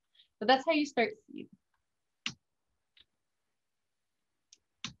 but that's how you start seed.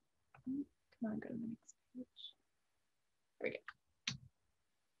 Come on, go to the next page. There we go.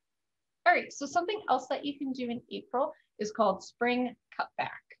 All right, so something else that you can do in April is called spring cutback.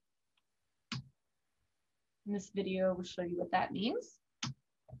 And this video will show you what that means.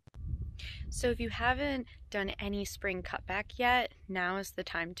 So if you haven't done any spring cutback yet, now is the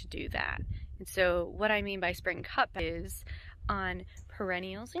time to do that. And so what I mean by spraying cutback is on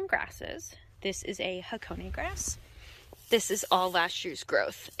perennials and grasses. This is a Hakone grass. This is all last year's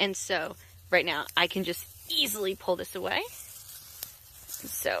growth. And so right now I can just easily pull this away.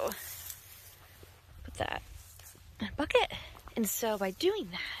 So put that in a bucket. And so by doing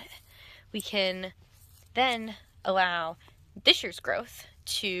that, we can then allow this year's growth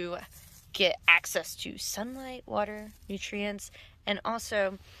to get access to sunlight, water, nutrients, and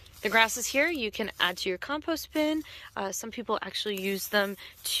also the grasses here you can add to your compost bin. Some people actually use them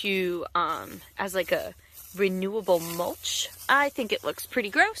to as like a renewable mulch. I think it looks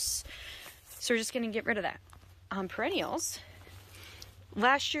pretty gross, so we're just gonna get rid of that. Perennials,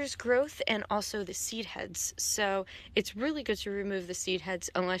 last year's growth and also the seed heads. So it's really good to remove the seed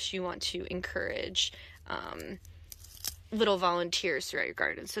heads unless you want to encourage little volunteers throughout your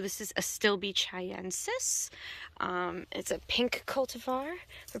garden. So this is a Stilbe chiensis. It's a pink cultivar,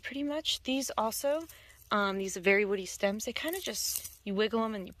 but pretty much these also, these are very woody stems. They kind of just, you wiggle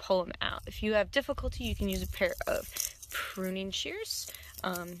them and you pull them out. If you have difficulty, you can use a pair of pruning shears.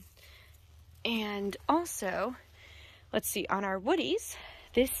 And also, let's see, on our woodies,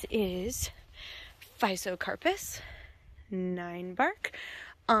 this is Physocarpus 9 bark.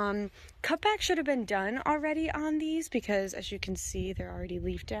 Cutback should have been done already on these because as you can see, they're already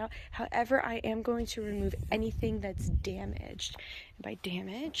leafed out. However, I am going to remove anything that's damaged. And by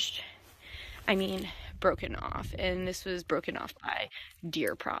damaged, I mean broken off. And this was broken off by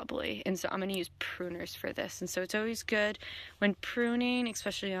deer probably. And so I'm going to use pruners for this. And so it's always good when pruning,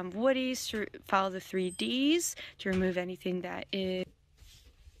 especially on woodies, to follow the 3 Ds to remove anything that is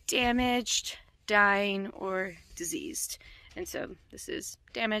damaged, dying, or diseased. And so this is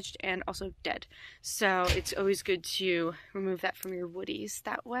damaged and also dead. So it's always good to remove that from your woodies.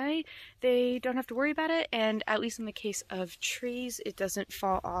 That way they don't have to worry about it. And at least in the case of trees, it doesn't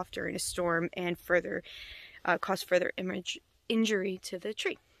fall off during a storm and further cause further injury to the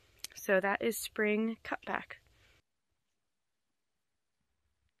tree. So that is spring cutback.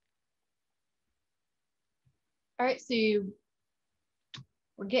 All right, so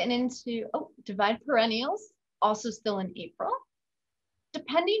we're getting into, divide perennials. Also still in April.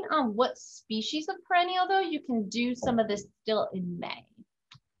 Depending on what species of perennial though, you can do some of this still in May.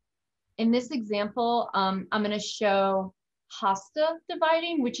 In this example, I'm going to show hosta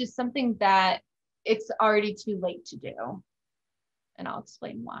dividing, which is something that it's already too late to do. And I'll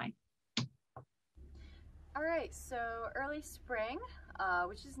explain why. All right, so early spring,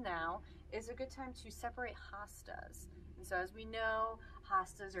 which is now, is a good time to separate hostas. And so as we know,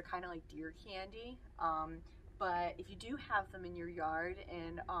 hostas are kind of like deer candy. But if you do have them in your yard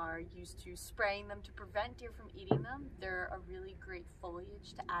and are used to spraying them to prevent deer from eating them, they're a really great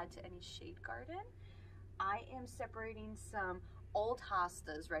foliage to add to any shade garden. I am separating some old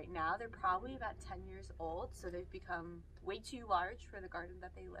hostas right now. They're probably about 10 years old, so they've become way too large for the garden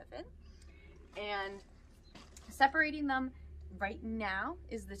that they live in. And separating them right now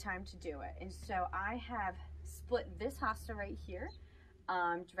is the time to do it. And so I have split this hosta right here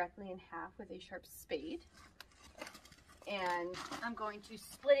directly in half with a sharp spade. And I'm going to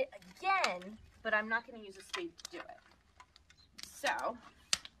split it again, but I'm not going to use a spade to do it.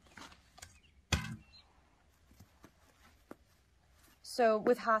 So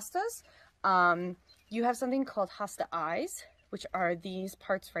with hostas, you have something called hosta eyes, which are these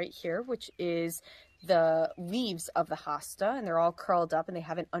parts right here, which is the leaves of the hosta, and they're all curled up and they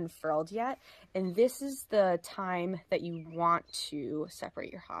haven't unfurled yet. And this is the time that you want to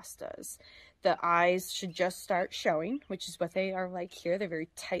separate your hostas. The eyes should just start showing, which is what they are like here. They're very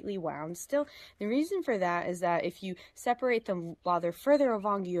tightly wound still. The reason for that is that if you separate them while they're further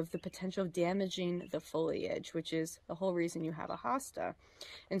along, you have the potential of damaging the foliage, which is the whole reason you have a hosta.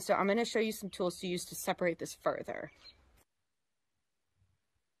 And so I'm going to show you some tools to use to separate this further.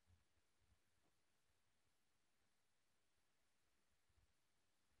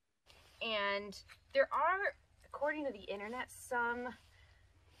 And there are, according to the internet, some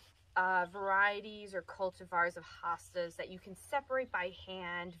varieties or cultivars of hostas that you can separate by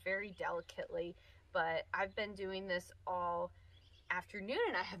hand very delicately, but I've been doing this all afternoon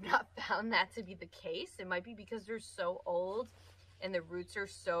and I have not found that to be the case. It might be because they're so old and the roots are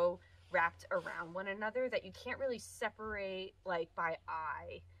so wrapped around one another that you can't really separate like by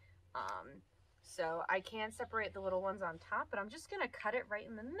eye. So I can separate the little ones on top, but I'm just gonna cut it right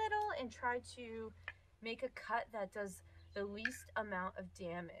in the middle and try to make a cut that does the least amount of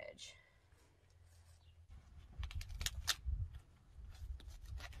damage.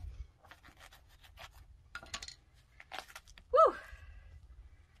 Woo!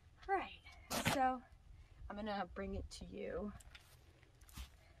 All right, so I'm gonna bring it to you.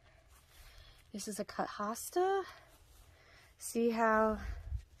 This is a cut hosta. See how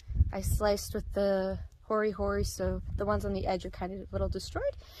I sliced with the hori, so the ones on the edge are kind of a little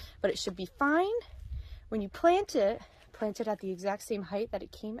destroyed, but it should be fine. When you plant it at the exact same height that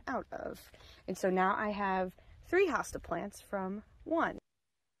it came out of. And so now I have 3 hosta plants from 1.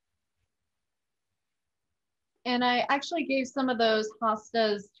 And I actually gave some of those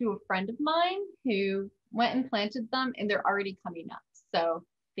hostas to a friend of mine who went and planted them, and they're already coming up. So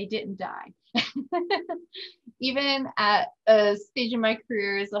they didn't die. Even at a stage in my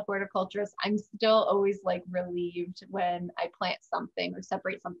career as a horticulturist, I'm still always like relieved when I plant something or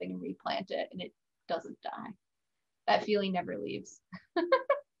separate something and replant it and it doesn't die. That feeling never leaves.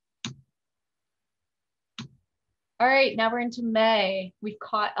 All right, now we're into May. We've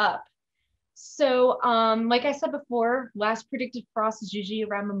caught up. So like I said before, last predicted frost is usually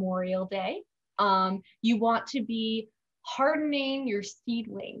around Memorial Day. You want to be hardening your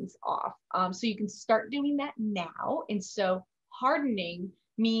seedlings off. So you can start doing that now. And so hardening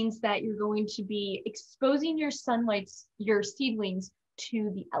means that you're going to be exposing your seedlings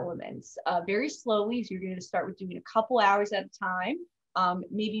to the elements very slowly. So you're going to start with doing a couple hours at a time,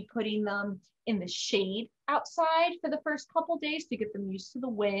 maybe putting them in the shade outside for the first couple days to get them used to the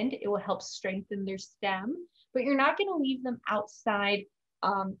wind. It will help strengthen their stem, but you're not going to leave them outside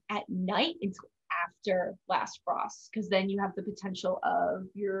at night until after last frost, because then you have the potential of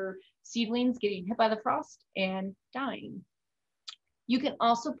your seedlings getting hit by the frost and dying. You can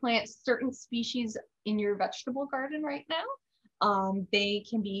also plant certain species in your vegetable garden right now. They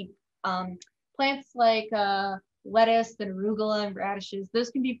can be plants like lettuce and arugula and radishes. Those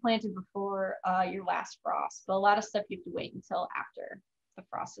can be planted before your last frost, but a lot of stuff you have to wait until after the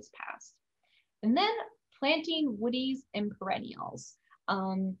frost has passed. And then planting woodies and perennials.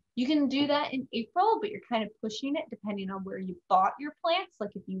 You can do that in April, but you're kind of pushing it depending on where you bought your plants. Like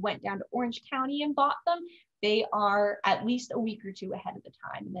if you went down to Orange County and bought them, they are at least a week or 2 ahead of the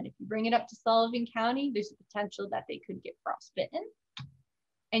time. And then if you bring it up to Sullivan County, there's a potential that they could get frostbitten.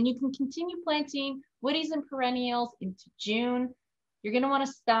 And you can continue planting woodies and perennials into June. You're going to want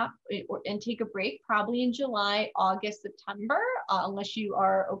to stop and take a break probably in July, August, September, unless you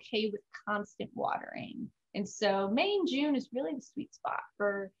are okay with constant watering. And so May and June is really the sweet spot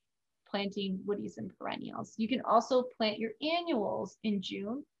for planting woodies and perennials. You can also plant your annuals in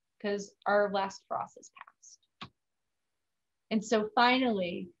June because our last frost has passed. And so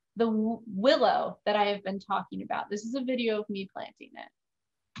finally, the willow that I have been talking about. This is a video of me planting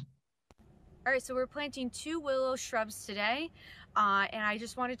it. All right, so we're planting 2 willow shrubs today, and I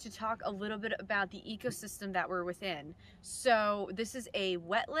just wanted to talk a little bit about the ecosystem that we're within. So this is a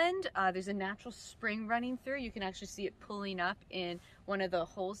wetland. There's a natural spring running through. You can actually see it pulling up in one of the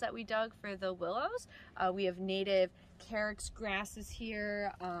holes that we dug for the willows. We have native carex grasses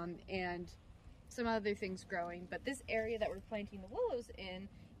here and some other things growing, but this area that we're planting the willows in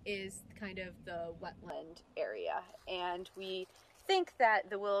is kind of the wetland area, and we think that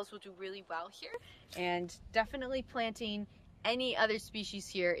the willows will do really well here, and definitely planting any other species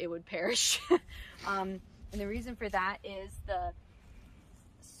here, it would perish. And the reason for that is the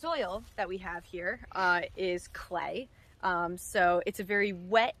soil that we have here is clay. So it's a very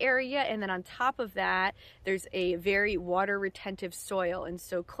wet area, and then on top of that there's a very water retentive soil, and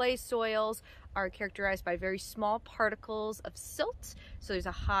so clay soils are characterized by very small particles of silt. So there's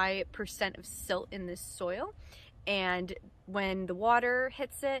a high percent of silt in this soil, and when the water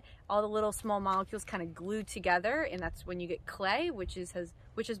hits it, all the little small molecules kind of glue together, and that's when you get clay, which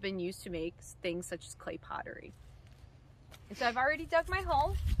has been used to make things such as clay pottery. And so I've already dug my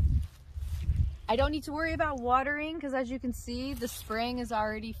hole. I don't need to worry about watering because, as you can see, the spring is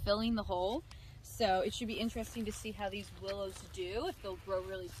already filling the hole. So it should be interesting to see how these willows do, if they'll grow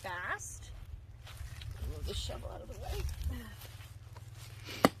really fast. Move the shovel out of the way.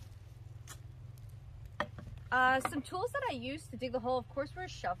 Some tools that I use to dig the hole, of course, were a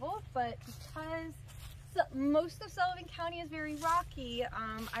shovel, but because most of Sullivan County is very rocky,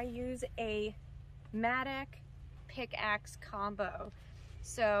 I use a mattock pickaxe combo.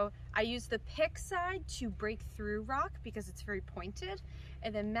 So I use the pick side to break through rock because it's very pointed,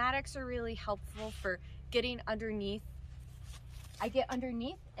 and then mattocks are really helpful for getting underneath. I get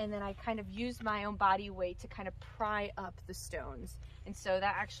underneath, and then I kind of use my own body weight to kind of pry up the stones, and so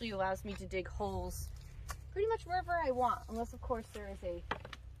that actually allows me to dig holes pretty much wherever I want, unless of course there is a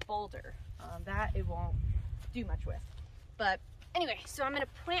boulder that it won't do much with. But anyway, so I'm going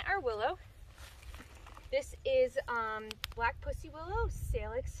to plant our willow. This is black pussy willow,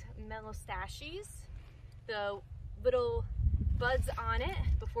 Salix melostachys. The little buds on it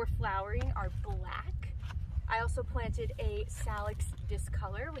before flowering are black. I also planted a Salix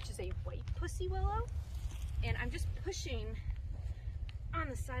discolor, which is a white pussy willow. And I'm just pushing on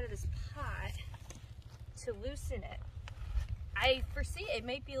the side of this pot to loosen it. I foresee it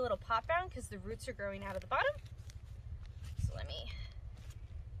might be a little pot bound because the roots are growing out of the bottom. So let me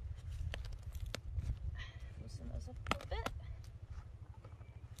loosen those up a little bit.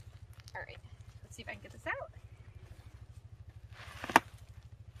 All right, let's see if I can get this out.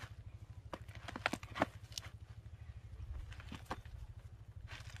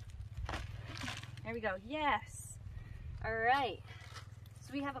 There we go, yes. All right,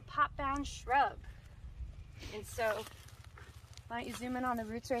 so we have a pot-bound shrub. And so, why don't you zoom in on the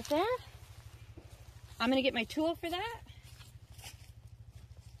roots right there? I'm gonna get my tool for that.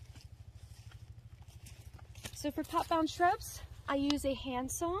 So for pot-bound shrubs, I use a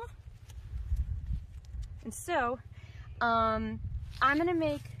handsaw. And so, I'm gonna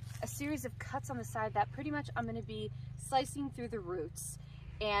make a series of cuts on the side that pretty much I'm gonna be slicing through the roots.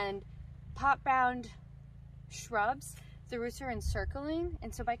 And pot-bound shrubs, the roots are encircling,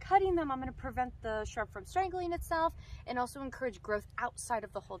 and so by cutting them, I'm going to prevent the shrub from strangling itself and also encourage growth outside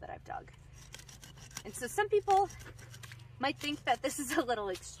of the hole that I've dug. And so some people might think that this is a little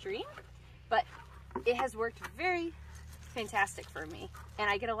extreme, but it has worked very fantastic for me, and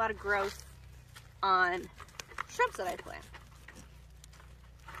I get a lot of growth on shrubs that I plant.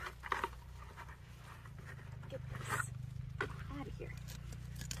 Get this out of here.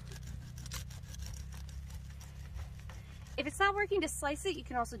 If it's not working to slice it, you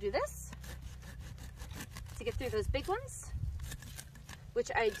can also do this to get through those big ones,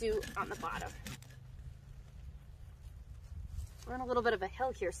 which I do on the bottom. We're on a little bit of a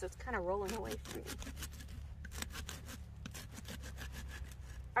hill here, so it's kind of rolling away from me.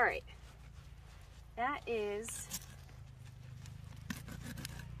 All right, that is,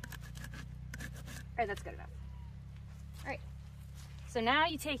 all right, that's good enough. All right, so now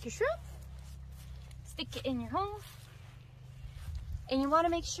you take your shrub, stick it in your hole, and you want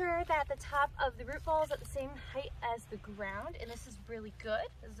to make sure that the top of the root ball is at the same height as the ground, and this is really good.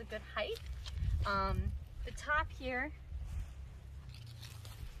 This is a good height. The top here,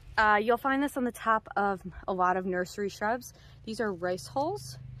 you'll find this on the top of a lot of nursery shrubs. These are rice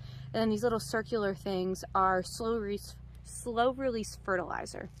holes, and these little circular things are slow release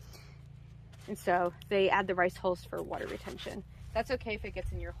fertilizer. And so they add the rice holes for water retention. That's okay if it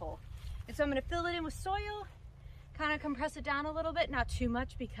gets in your hole. And so I'm going to fill it in with soil. Kind of compress it down a little bit, not too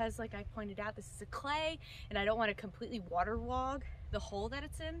much, because like I pointed out, this is a clay and I don't want to completely waterlog the hole that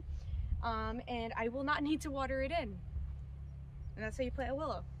it's in. And I will not need to water it in. And that's how you plant a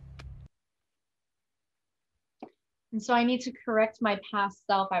willow. And so I need to correct my past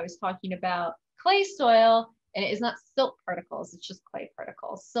self. I was talking about clay soil, and it is not silt particles, it's just clay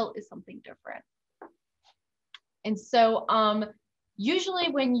particles. Silt is something different. And so usually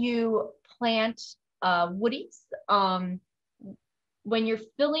when you plant woodies, when you're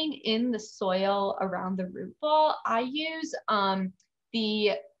filling in the soil around the root ball, I use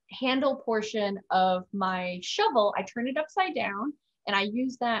the handle portion of my shovel. I turn it upside down, and I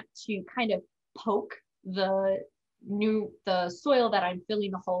use that to kind of poke the soil that I'm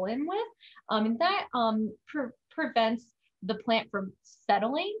filling the hole in with, and that prevents the plant from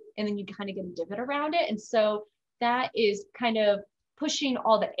settling, and then you kind of get a divot around it. And so that is kind of pushing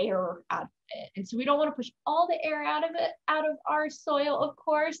all the air out of it. And so we don't want to push all the air out of our soil, of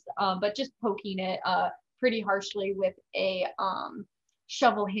course, but just poking it pretty harshly with a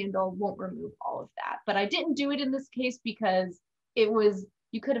shovel handle won't remove all of that. But I didn't do it in this case because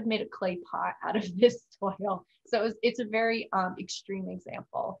you could have made a clay pot out of this soil. So it's a very extreme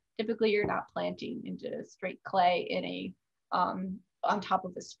example. Typically you're not planting into straight clay in a on top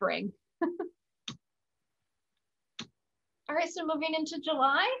of a spring. All right, so moving into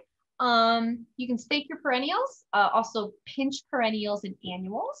July, you can stake your perennials, also pinch perennials and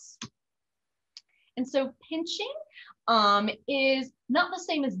annuals. And so pinching is not the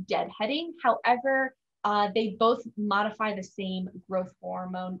same as deadheading. However, they both modify the same growth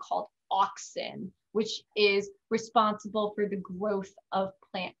hormone called auxin, which is responsible for the growth of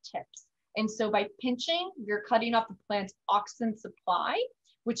plant tips. And so by pinching, you're cutting off the plant's auxin supply,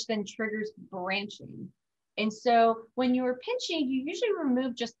 which then triggers branching. And so when you are pinching, you usually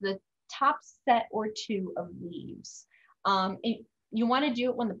remove just the top set or two of leaves. And you want to do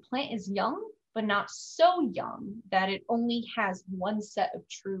it when the plant is young, but not so young that it only has one set of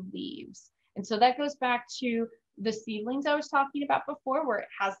true leaves. And so that goes back to the seedlings I was talking about before, where it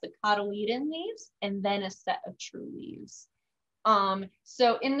has the cotyledon leaves and then a set of true leaves.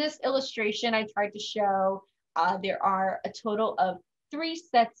 So in this illustration, I tried to show there are a total of 3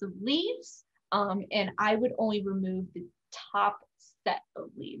 sets of leaves. And I would only remove the top set of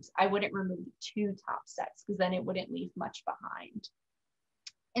leaves. I wouldn't remove the 2 top sets because then it wouldn't leave much behind.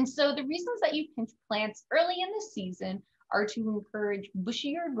 And so the reasons that you pinch plants early in the season are to encourage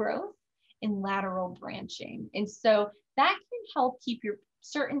bushier growth and lateral branching. And so that can help keep your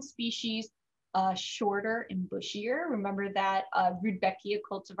certain species shorter and bushier. Remember that Rudbeckia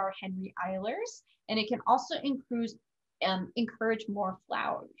cultivar Henry Eilers, and it can also encourage more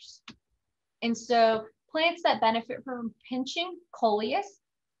flowers. And so plants that benefit from pinching, coleus,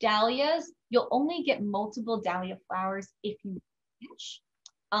 dahlias, you'll only get multiple dahlia flowers if you pinch.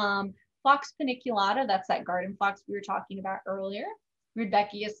 Phlox paniculata, that's that garden phlox we were talking about earlier.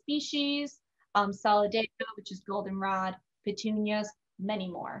 Rudbeckia species, solideo, which is goldenrod, petunias, many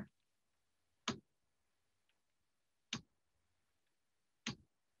more.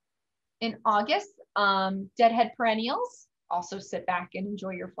 In August, deadhead perennials, also sit back and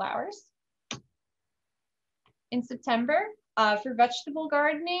enjoy your flowers. In September, for vegetable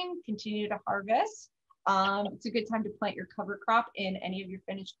gardening, continue to harvest. It's a good time to plant your cover crop in any of your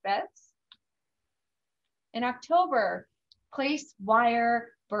finished beds. In October, place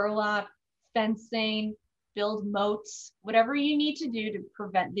wire, burlap, fencing, build moats, whatever you need to do to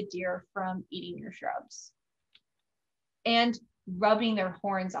prevent the deer from eating your shrubs. And rubbing their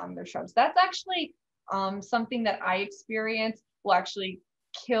horns on their shrubs. That's actually something that I experience will actually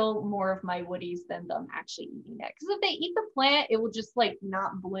kill more of my woodies than them actually eating it. Because if they eat the plant, it will just like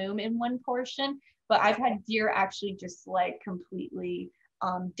not bloom in one portion. But I've had deer actually just like completely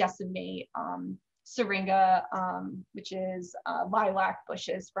decimate syringa, which is lilac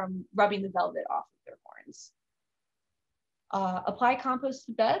bushes, from rubbing the velvet off of their horns. Apply compost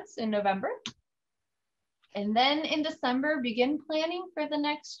to beds in November. And then in December, begin planning for the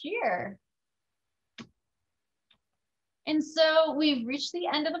next year. And so we've reached the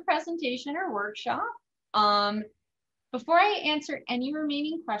end of the presentation or workshop. Before I answer any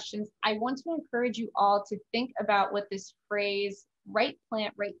remaining questions, I want to encourage you all to think about what this phrase, right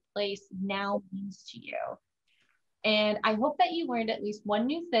plant, right place, now means to you. And I hope that you learned at least one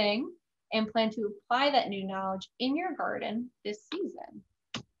new thing and plan to apply that new knowledge in your garden this season.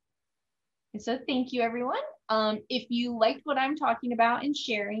 And so thank you, everyone. If you liked what I'm talking about and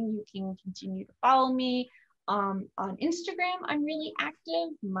sharing, you can continue to follow me. On Instagram, I'm really active.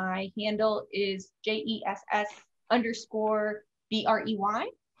 My handle is JESS_BREY,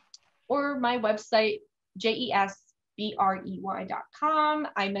 or my website, JESBREY.com.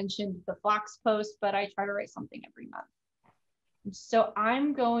 I mentioned the Phlox post, but I try to write something every month. So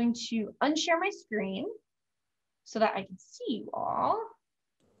I'm going to unshare my screen so that I can see you all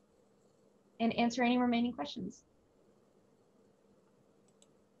and answer any remaining questions.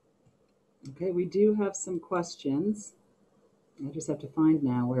 Okay, we do have some questions. I just have to find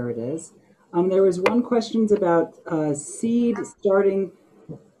now where it is. There was one question about seed starting.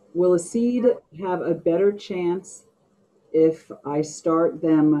 Will a seed have a better chance if I start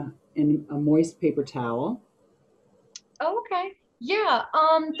them in a moist paper towel? Oh, okay. Yeah,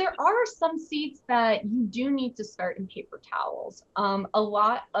 there are some seeds that you do need to start in paper towels. A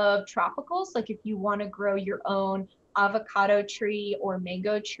lot of tropicals, like if you want to grow your own avocado tree or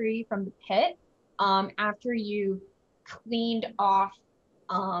mango tree from the pit, after you cleaned off,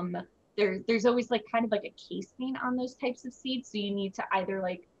 there's always like kind of like a casing on those types of seeds. So you need to either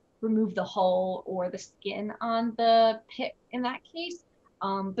like remove the hull or the skin on the pit in that case.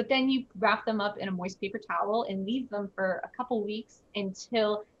 But then you wrap them up in a moist paper towel and leave them for a couple weeks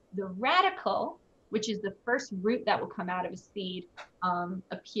until the radicle, which is the first root that will come out of a seed,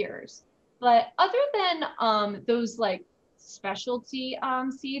 appears. But other than those like specialty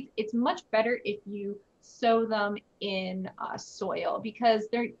seeds, it's much better if you sow them in soil, because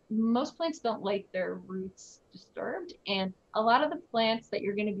most plants don't like their roots disturbed. And a lot of the plants that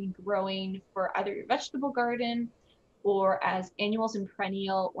you're going to be growing for either your vegetable garden or as annuals and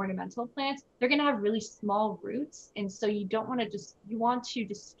perennial ornamental plants, they're going to have really small roots. And so you don't want to you want to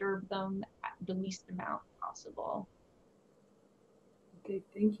disturb them at the least amount possible. Okay,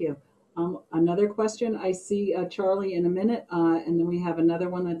 thank you. Another question, I see Charlie in a minute, and then we have another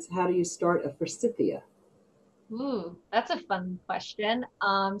one that's how do you start a forsythia? Ooh, that's a fun question.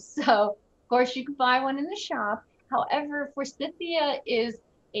 So of course you can buy one in the shop. However, forsythia is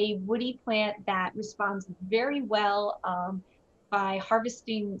a woody plant that responds very well by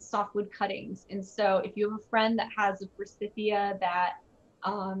harvesting softwood cuttings. And so if you have a friend that has a forsythia that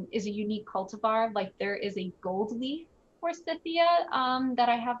is a unique cultivar, like there is a gold leaf forsythia that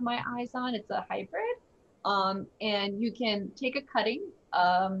I have my eyes on. It's a hybrid. And you can take a cutting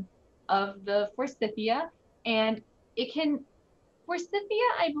of the forsythia, and Forsythia,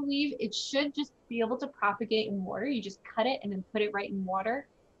 I believe it should just be able to propagate in water. You just cut it and then put it right in water.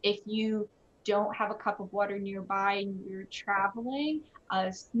 If you don't have a cup of water nearby and you're traveling,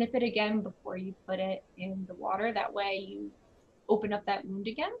 snip it again before you put it in the water. That way you open up that wound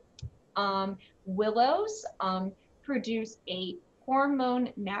again. Willows produce a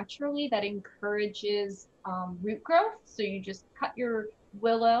hormone naturally that encourages root growth. So you just cut your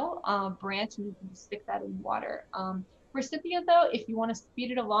willow branch and you can stick that in water. Forsythia, though, if you want to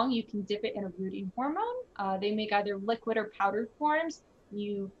speed it along, you can dip it in a rooting hormone. They make either liquid or powdered forms.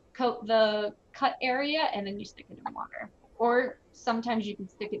 You coat the cut area and then you stick it in water. Or sometimes you can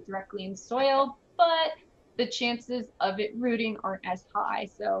stick it directly in soil, but the chances of it rooting aren't as high.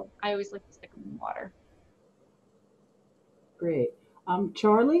 So I always like to stick them in water. Great.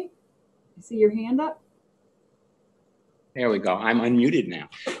 Charlie, I see your hand up. There we go. I'm unmuted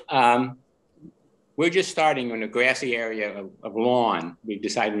now. We're just starting in a grassy area of lawn. We've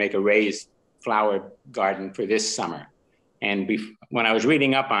decided to make a raised flower garden for this summer. And when I was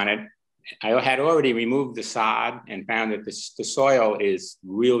reading up on it, I had already removed the sod and found that the soil is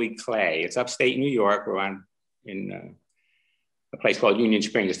really clay. It's upstate New York. We're in a place called Union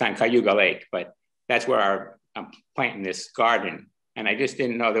Springs. It's on Cayuga Lake, but that's where I'm planting this garden. And I just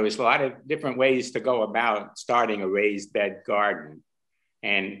didn't know there was a lot of different ways to go about starting a raised bed garden.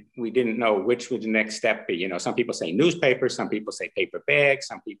 And we didn't know which would the next step be. You know, some people say newspaper, some people say paper bag,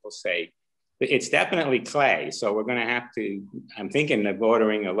 some people say, it's definitely clay. So we're gonna have to, I'm thinking of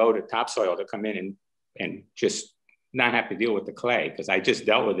ordering a load of topsoil to come in and just not have to deal with the clay, because I just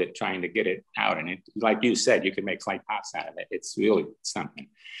dealt with it trying to get it out. And it, like you said, you can make clay pots out of it. It's really something.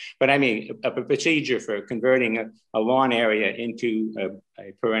 But I mean, a procedure for converting a lawn area into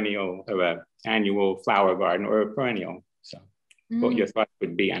a perennial or an annual flower garden or a perennial. So what your thoughts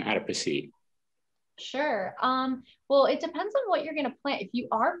would be on how to proceed? Sure. Well, it depends on what you're going to plant. If you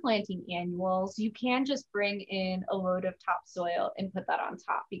are planting annuals, you can just bring in a load of topsoil and put that on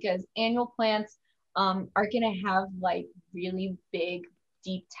top, because annual plants are going to have like really big,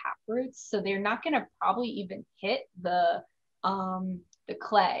 deep tap roots. So they're not going to probably even hit the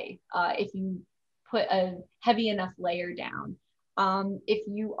clay if you put a heavy enough layer down. If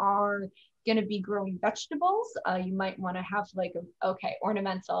you are going to be growing vegetables, you might want to have like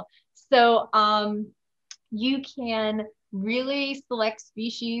ornamental. So you can really select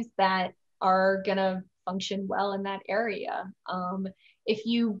species that are going to function well in that area. If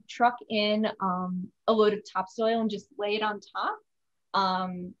you truck in a load of topsoil and just lay it on top,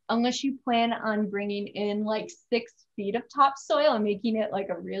 unless you plan on bringing in like 6 feet of topsoil and making it like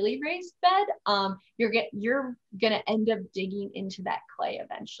a really raised bed, you're gonna end up digging into that clay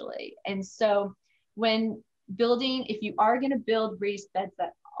eventually. And so when building, if you are gonna build raised beds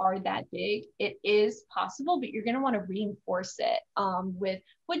that are that big, it is possible, but you're gonna wanna reinforce it with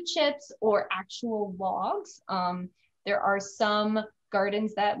wood chips or actual logs. There are some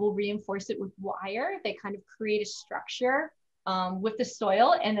gardens that will reinforce it with wire. They kind of create a structure with the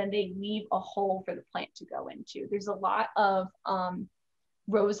soil, and then they leave a hole for the plant to go into. There's a lot of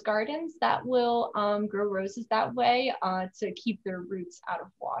rose gardens that will grow roses that way to keep their roots out of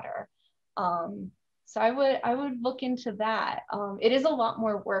water. So I would look into that. It is a lot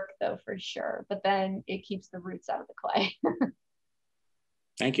more work though, for sure, but then it keeps the roots out of the clay.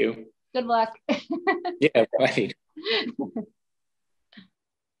 Thank you. Good luck. Yeah, right.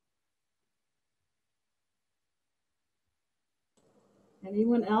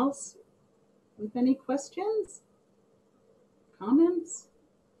 Anyone else with any questions, comments?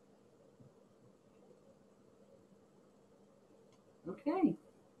 Okay.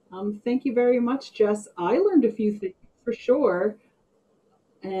 Thank you very much, Jess. I learned a few things for sure.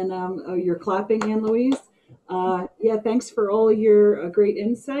 And you're clapping, Anne Louise. Yeah, thanks for all your great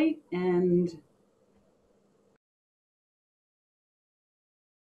insight. And